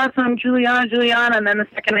so awesome, Julianna," and then the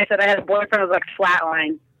second I said I had a boyfriend, it was like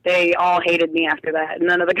flatline. They all hated me after that.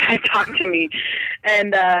 None of the guys talked to me,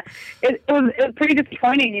 and it was pretty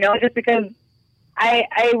disappointing, just because I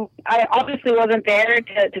obviously wasn't there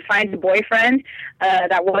to find a boyfriend.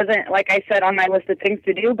 That wasn't, like I said, on my list of things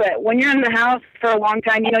to do. But when you're in the house for a long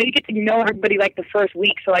time, you get to know everybody like the first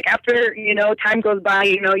week. So like after, time goes by,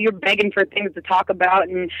 you're begging for things to talk about,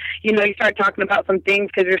 and, you start talking about some things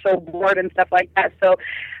because you're so bored and stuff like that. So,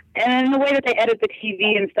 and the way that they edit the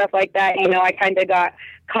TV and stuff like that, I kind of got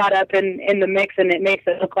caught up in the mix, and it makes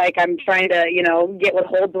it look like I'm trying to, get with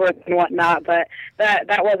Holdsworth and whatnot, but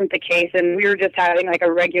that wasn't the case, and we were just having like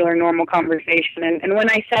a regular, normal conversation. And when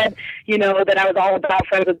I said, that I was all about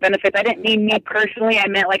friends with benefits, I didn't mean me personally. I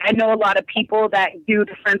meant like I know a lot of people that do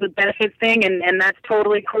the friends with benefits thing, and that's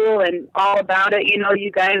totally cool and all about it.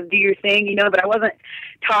 You guys do your thing, but I wasn't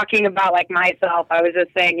talking about like myself. I was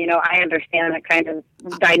just saying, I understand that kind of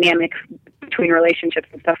dynamic between relationships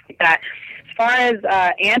and stuff like that. As far as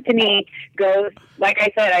Anthony goes, like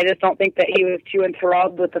I said, I just don't think that he was too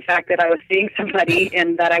enthralled with the fact that I was seeing somebody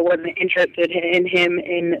and that I wasn't interested in him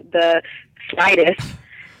in the slightest.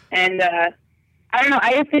 And I don't know,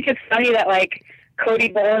 I just think it's funny that like Cody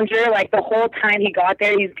Bollinger, like the whole time he got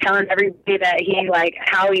there, he's telling everybody that he like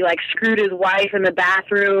how he like screwed his wife in the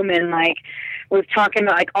bathroom and like was talking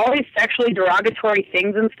about like all these sexually derogatory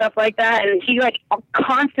things and stuff like that, and he like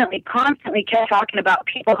constantly kept talking about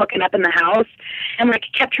people hooking up in the house, and like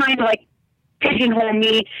kept trying to like pigeonhole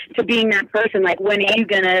me to being that person, like, when are you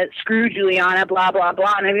gonna screw Julianna, blah blah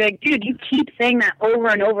blah. And I'd be like, dude, you keep saying that over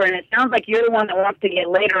and over, and it sounds like you're the one that wants to get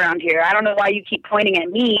laid around here. I don't know why you keep pointing at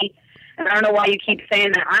me, and I don't know why you keep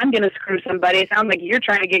saying that I'm gonna screw somebody. It sounds like you're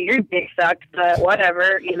trying to get your dick sucked, but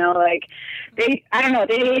whatever, like I don't know,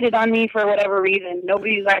 they hated on me for whatever reason.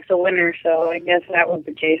 Nobody likes a winner, so I guess that was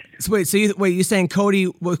the case. So you're saying Cody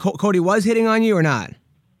was hitting on you or not?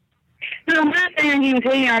 No, I'm not saying he was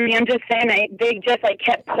hitting on me. I'm just saying that they just like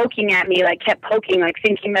kept poking at me, like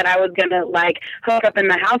thinking that I was gonna like hook up in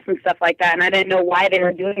the house and stuff like that, and I didn't know why they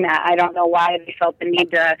were doing that. I don't know why they felt the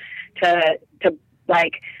need to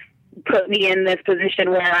like put me in this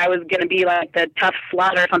position where I was gonna be like the tough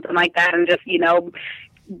slut or something like that, and just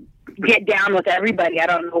get down with everybody. I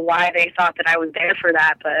don't know why they thought that I was there for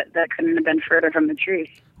that, but that couldn't have been further from the truth.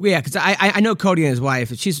 Well, yeah, because I know Cody and his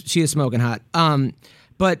wife. She is smoking hot.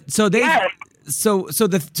 But so they so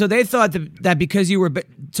they thought that because you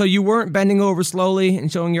weren't bending over slowly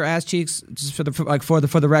and showing your ass cheeks, just for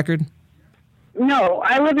the record. No,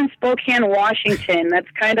 I live in Spokane, Washington. That's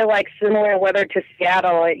kind of like similar weather to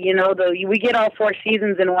Seattle. We get all 4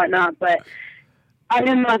 seasons and whatnot, but I'm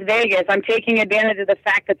in Las Vegas. I'm taking advantage of the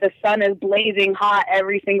fact that the sun is blazing hot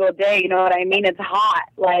every single day. You know what I mean? It's hot.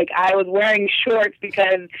 Like, I was wearing shorts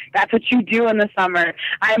because that's what you do in the summer.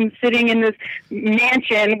 I'm sitting in this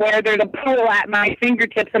mansion where there's a pool at my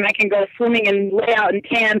fingertips and I can go swimming and lay out and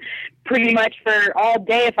tan pretty much for all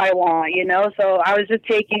day if I want, you know? So I was just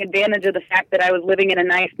taking advantage of the fact that I was living in a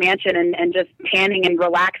nice mansion and just tanning and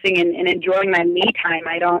relaxing and enjoying my me time.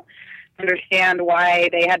 I don't understand why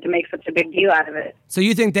they had to make such a big deal out of it. So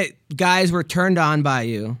you think that guys were turned on by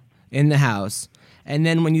you in the house, and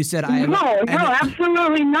then when you said No,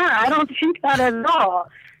 absolutely not. I don't think that at all.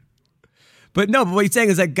 But what you're saying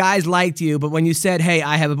is that guys liked you, but when you said, hey,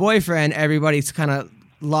 I have a boyfriend, everybody's kind of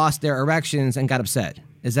lost their erections and got upset.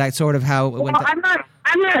 Is that sort of how it went? Well,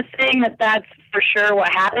 I'm not saying that that's for sure what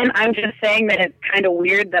happened. I'm just saying that it's kind of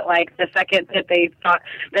weird that, like, the second that they thought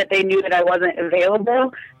that they knew that I wasn't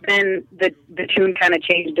available, then the tune kind of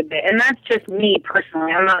changed a bit. And that's just me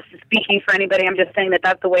personally. I'm not speaking for anybody. I'm just saying that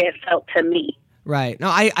that's the way it felt to me. Right. No,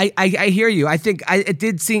 I hear you. I think it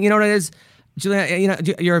did seem, you know what it is, Julianna, you know,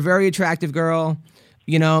 you're a very attractive girl.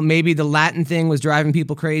 You know, maybe the Latin thing was driving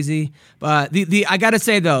people crazy. But I got to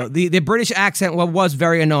say, though, the British accent was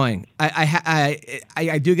very annoying.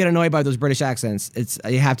 I do get annoyed by those British accents.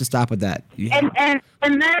 You have to stop with that.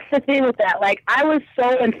 And that's the thing with that. Like, I was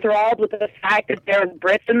so enthralled with the fact that there was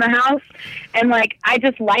Brits in the house. And, like, I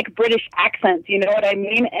just like British accents, you know what I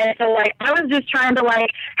mean? And so, like, I was just trying to, like,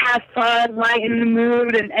 have fun, lighten the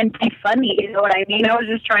mood, and be funny, you know what I mean? I was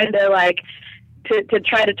just trying to, like, to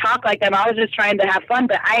try to talk like them. I was just trying to have fun,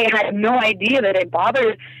 but I had no idea that it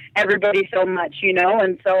bothered everybody so much, you know?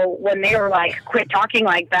 And so when they were like, quit talking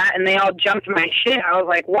like that, and they all jumped my shit, I was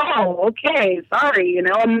like, whoa, okay, sorry, you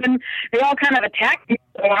know? And then they all kind of attacked me.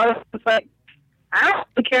 So I was just like, I don't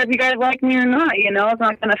really care if you guys like me or not, you know? It's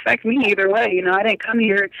not going to affect me either way, you know? I didn't come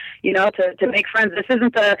here, you know, to make friends. This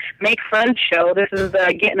isn't the make friends show. This is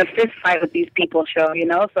the get in a fist fight with these people show, you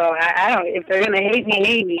know? So I don't, if they're going to hate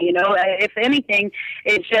me, you know? If anything,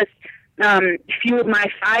 it's just fueled my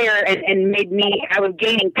fire and made me, I was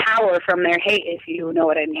gaining power from their hate, if you know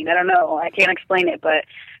what I mean. I don't know. I can't explain it, but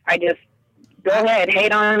I just, go ahead,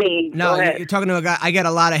 hate on me. No, you're talking to a guy. I get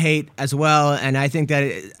a lot of hate as well, and I think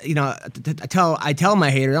that, you know, I tell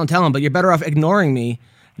my hater, don't tell him, but you're better off ignoring me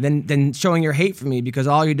than showing your hate for me, because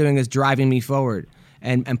all you're doing is driving me forward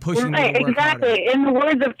and pushing me to work exactly. harder. In the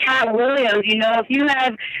words of Cat Williams, you know, if you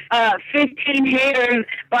have 15 haters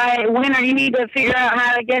by winter, you need to figure out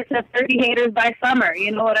how to get to 30 haters by summer.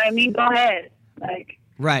 You know what I mean? Go ahead. Like,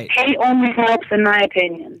 right. Hate only helps, in my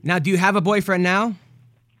opinion. Now, do you have a boyfriend now?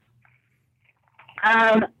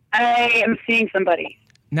 I am seeing somebody.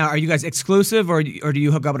 Now, are you guys exclusive, or do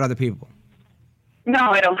you hook up with other people?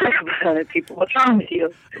 No, I don't hook up with other people. What's wrong with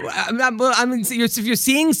you? Well, I mean, if you're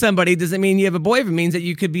seeing somebody, doesn't mean you have a boyfriend. It means that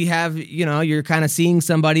you could you're kind of seeing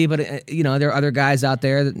somebody, but you know, there are other guys out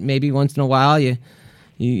there that maybe once in a while you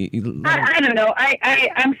I don't know.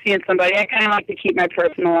 I'm seeing somebody. I kind of like to keep my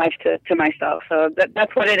personal life to myself. So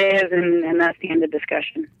that's what it is, and that's the end of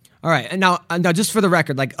discussion. All right. And now, just for the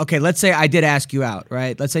record, like, okay, let's say I did ask you out,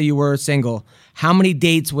 right? Let's say you were single. How many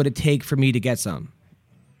dates would it take for me to get some?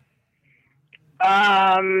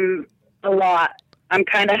 A lot. I'm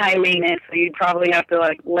kind of high maintenance, so you'd probably have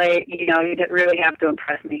to you'd really have to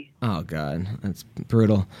impress me. Oh God, that's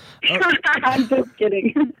brutal. Oh. I'm just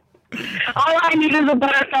kidding. All I need is a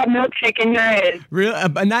buttercup milkshake in your head. Real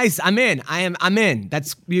nice. I'm in. I'm in.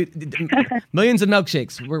 That's millions of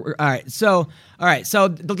milkshakes. We're all right. So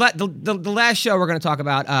the last show we're going to talk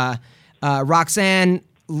about. Roxanne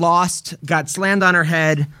got slammed on her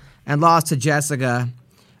head, and lost to Jessica.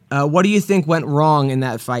 What do you think went wrong in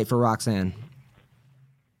that fight for Roxanne?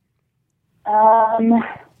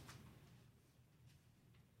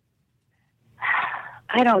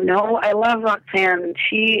 I don't know. I love Roxanne.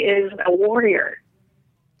 She is a warrior.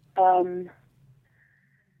 I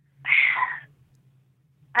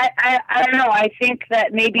don't know. I think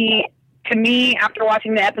that maybe, to me, after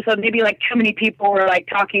watching the episode, maybe like too many people were like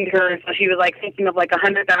talking to her, so she was like thinking of like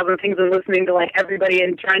 100,000 things and listening to like everybody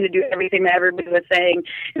and trying to do everything that everybody was saying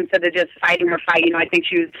instead of just fighting her fight. You know, I think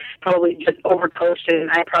she was probably just overcoached,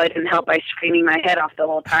 and I probably didn't help by screaming my head off the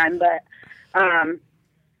whole time. But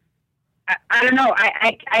I don't know.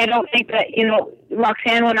 I don't think that, you know,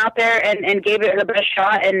 Roxanne went out there and gave it her best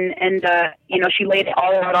shot, and you know, she laid it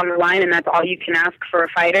all out on the line, and that's all you can ask for a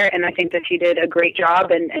fighter. And I think that she did a great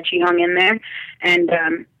job, and she hung in there. And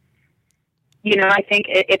you know, I think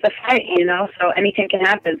it's a fight, you know, so anything can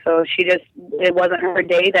happen. So it wasn't her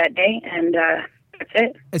day that day, and that's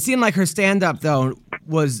it. It seemed like her stand-up though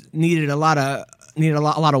needed a lot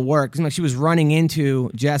of work. It seemed like she was running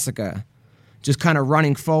into Jessica. just kind of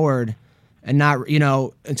running forward and not,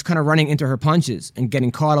 it's kind of running into her punches and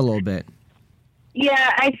getting caught a little bit.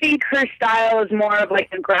 Yeah, I think her style is more of like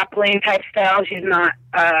a grappling type style. She's not,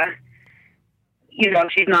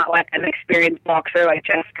 she's not like an experienced boxer like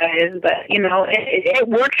Jessica is, but, it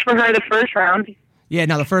worked for her the first round. Yeah,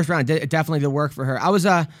 no, the first round it definitely did work for her. I was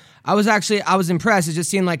impressed. It just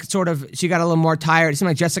seemed like she got a little more tired. It seemed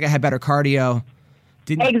like Jessica had better cardio.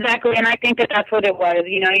 Exactly, and I think that's what it was.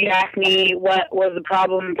 You asked me what was the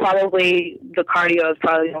problem. Probably the cardio is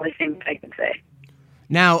probably the only thing I can say.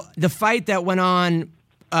 Now, the fight that went on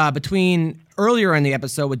between earlier in the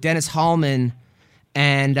episode with Dennis Hallman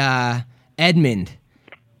and Edmund.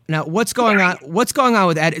 Now, what's going on? What's going on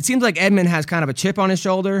with Ed? It seems like Edmund has kind of a chip on his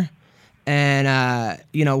shoulder, and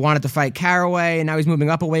wanted to fight Caraway, and now he's moving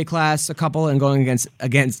up a weight class, a couple, and going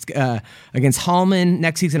against Hallman.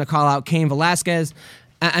 Next, he's going to call out Cain Velasquez.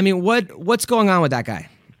 I mean, what's going on with that guy?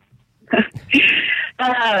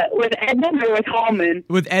 With Edmund or with Hallman?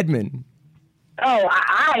 With Edmund. Oh,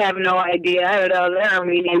 I have no idea. I don't know. They're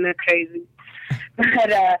mean. They're crazy.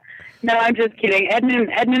 But no, I'm just kidding. Edmund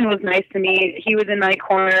was nice to me. He was in my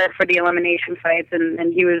corner for the elimination fights,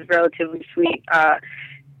 and he was relatively sweet. I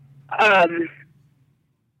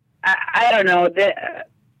don't know.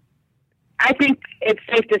 I think it's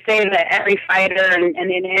safe to say that every fighter and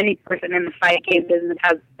any person in the fight game business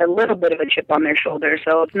has a little bit of a chip on their shoulder.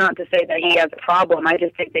 So it's not to say that he has a problem. I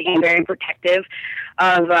just think that he's very protective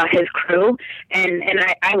of his crew, and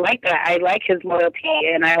I like that. I like his loyalty,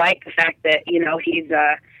 and I like the fact that he's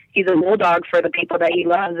a bulldog for the people that he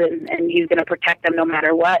loves, and he's going to protect them no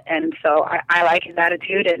matter what. And so I like his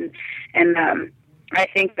attitude, and I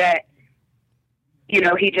think that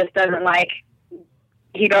he just doesn't like.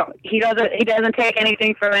 He doesn't take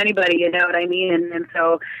anything from anybody, you know what I mean? And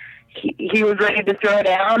so he was ready to throw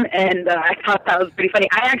down, and I thought that was pretty funny.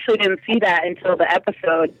 I actually didn't see that until the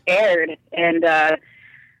episode aired, and I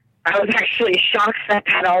was actually shocked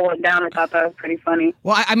that all went down. I thought that was pretty funny.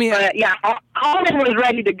 Well, I mean... But, yeah, Hallman was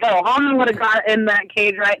ready to go. Hallman would have got in that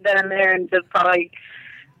cage right then and there and just probably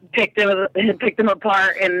picked him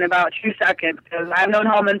apart in about 2 seconds, because I've known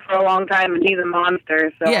Hallman for a long time, and he's a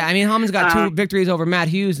monster. So yeah, I mean, Hallman's got 2 victories over Matt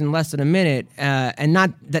Hughes in less than a minute, and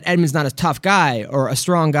not that Edmund's not a tough guy or a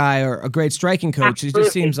strong guy or a great striking coach. Absolutely. It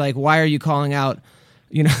just seems like, why are you calling out,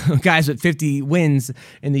 guys with 50 wins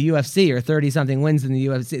in the UFC or 30-something wins in the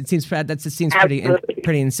UFC? It seems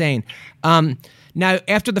pretty insane. Now,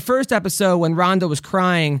 after the first episode, when Ronda was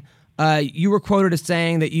crying, you were quoted as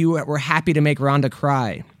saying that you were happy to make Ronda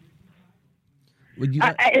cry.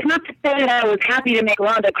 It's not to say that I was happy to make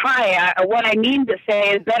Ronda cry. What I mean to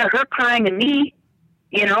say is better her crying than me.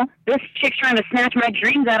 This chick's trying to snatch my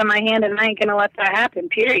dreams out of my hand, and I ain't gonna let that happen.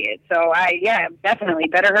 Period. So definitely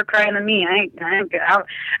better her crying than me. I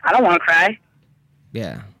don't want to cry.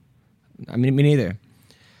 Yeah, I mean, me neither.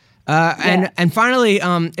 And finally,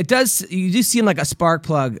 you do seem like a spark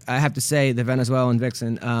plug, I have to say, the Venezuelan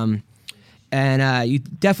vixen. And you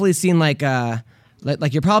definitely seem like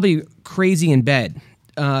you're probably crazy in bed,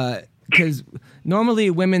 because normally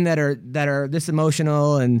women that are this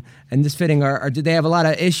emotional and this fitting they have a lot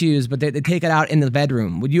of issues, but they take it out in the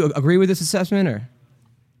bedroom. Would you agree with this assessment, or?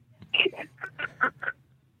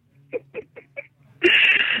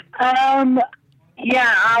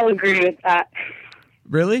 Yeah, I'll agree with that.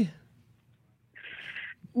 Really?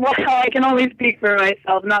 Well, I can only speak for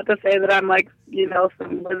myself, not to say that I'm like,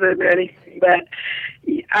 some wizard or anything, but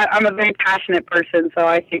I'm a very passionate person, so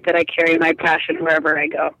I think that I carry my passion wherever I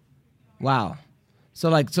go. Wow.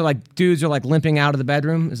 So dudes are like limping out of the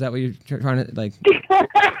bedroom? Is that what you're trying to like?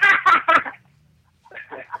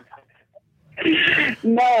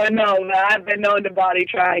 No, I've been known to body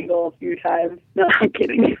triangle a few times. No, I'm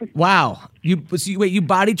kidding. Wow. You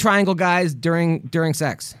body triangle guys during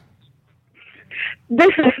sex? This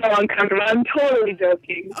is so uncomfortable. I'm totally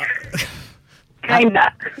joking.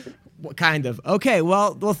 Kinda. Kind of. Okay.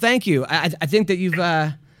 Well. Thank you. I think that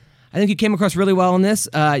I think you came across really well in this.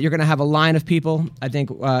 You're going to have a line of people, I think,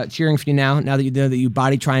 cheering for you now that you know that you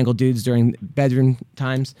body triangle dudes during bedroom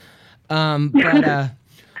times.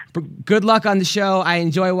 But good luck on the show. I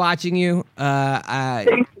enjoy watching you.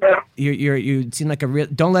 Thank you. You seem like a real.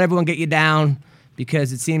 Don't let everyone get you down,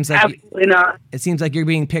 because it seems like absolutely not. It seems like you're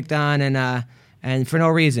being picked on and for no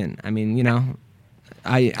reason. I mean,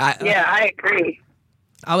 I agree.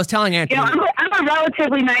 I was telling Anthony. I'm a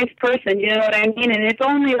relatively nice person, you know what I mean? And it's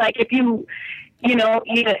only like if you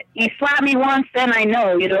slap me once, then I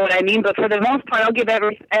know, you know what I mean? But for the most part, I'll give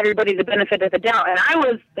everybody the benefit of the doubt. And I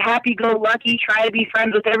was happy-go-lucky, try to be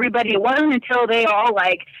friends with everybody. It wasn't until they all,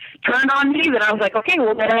 turned on me that I was like, okay,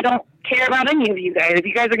 well, then I don't care about any of you guys. If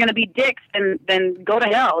you guys are going to be dicks, then go to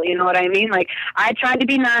hell. You know what I mean? Like, I tried to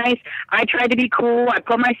be nice. I tried to be cool. I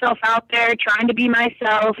put myself out there trying to be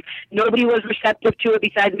myself. Nobody was receptive to it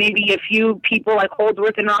besides maybe a few people like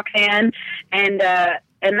Holdsworth and Roxanne.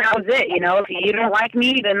 And that was it, you know. If you don't like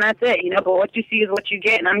me, then that's it, you know. But what you see is what you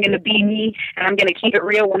get, and I'm going to be me, and I'm going to keep it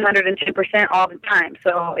real 110% all the time.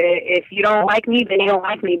 So if you don't like me, then you don't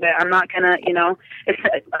like me. But I'm not going to, you know,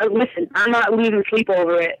 listen, I'm not losing sleep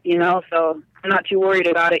over it, you know. So I'm not too worried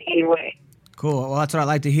about it either way. Cool. Well, that's what I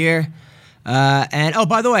like to hear. And, oh,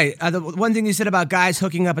 by the way, the one thing you said about guys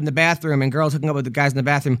hooking up in the bathroom and girls hooking up with the guys in the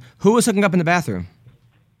bathroom, who was hooking up in the bathroom?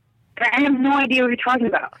 I have no idea what you're talking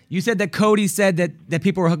about. You said that Cody said that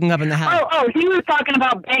people were hooking up in the house. Oh, he was talking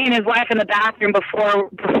about banging his wife in the bathroom before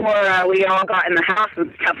we all got in the house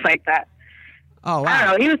and stuff like that. Oh, wow. I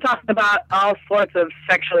don't know. He was talking about all sorts of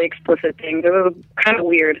sexually explicit things. It was kind of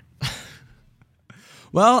weird.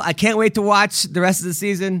 Well, I can't wait to watch the rest of the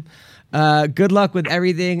season. Good luck with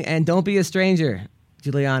everything, and don't be a stranger,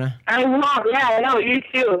 Julianna. I will. Yeah, I know. You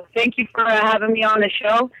too. Thank you for having me on the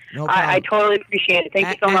show. No problem. I totally appreciate it. Thank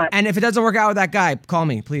you so much. And if it doesn't work out with that guy, call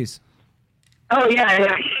me, please. Oh,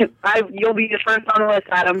 yeah. You'll be the first on the list,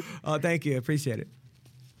 Adam. Oh, thank you. Appreciate it.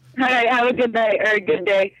 All right. Have a good night or a good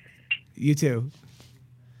day. You too.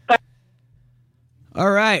 Bye.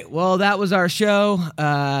 All right. Well, that was our show.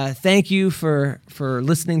 Thank you for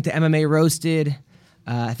listening to MMA Roasted.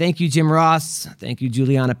 Thank you, Jim Ross. Thank you,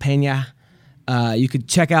 Julianna Pena. You could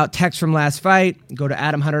check out Text from Last Fight. Go to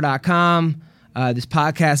adamhunter.com. This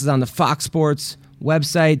podcast is on the Fox Sports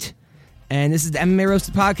website. And this is the MMA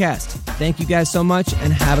Roasted Podcast. Thank you guys so much,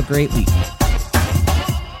 and have a great week.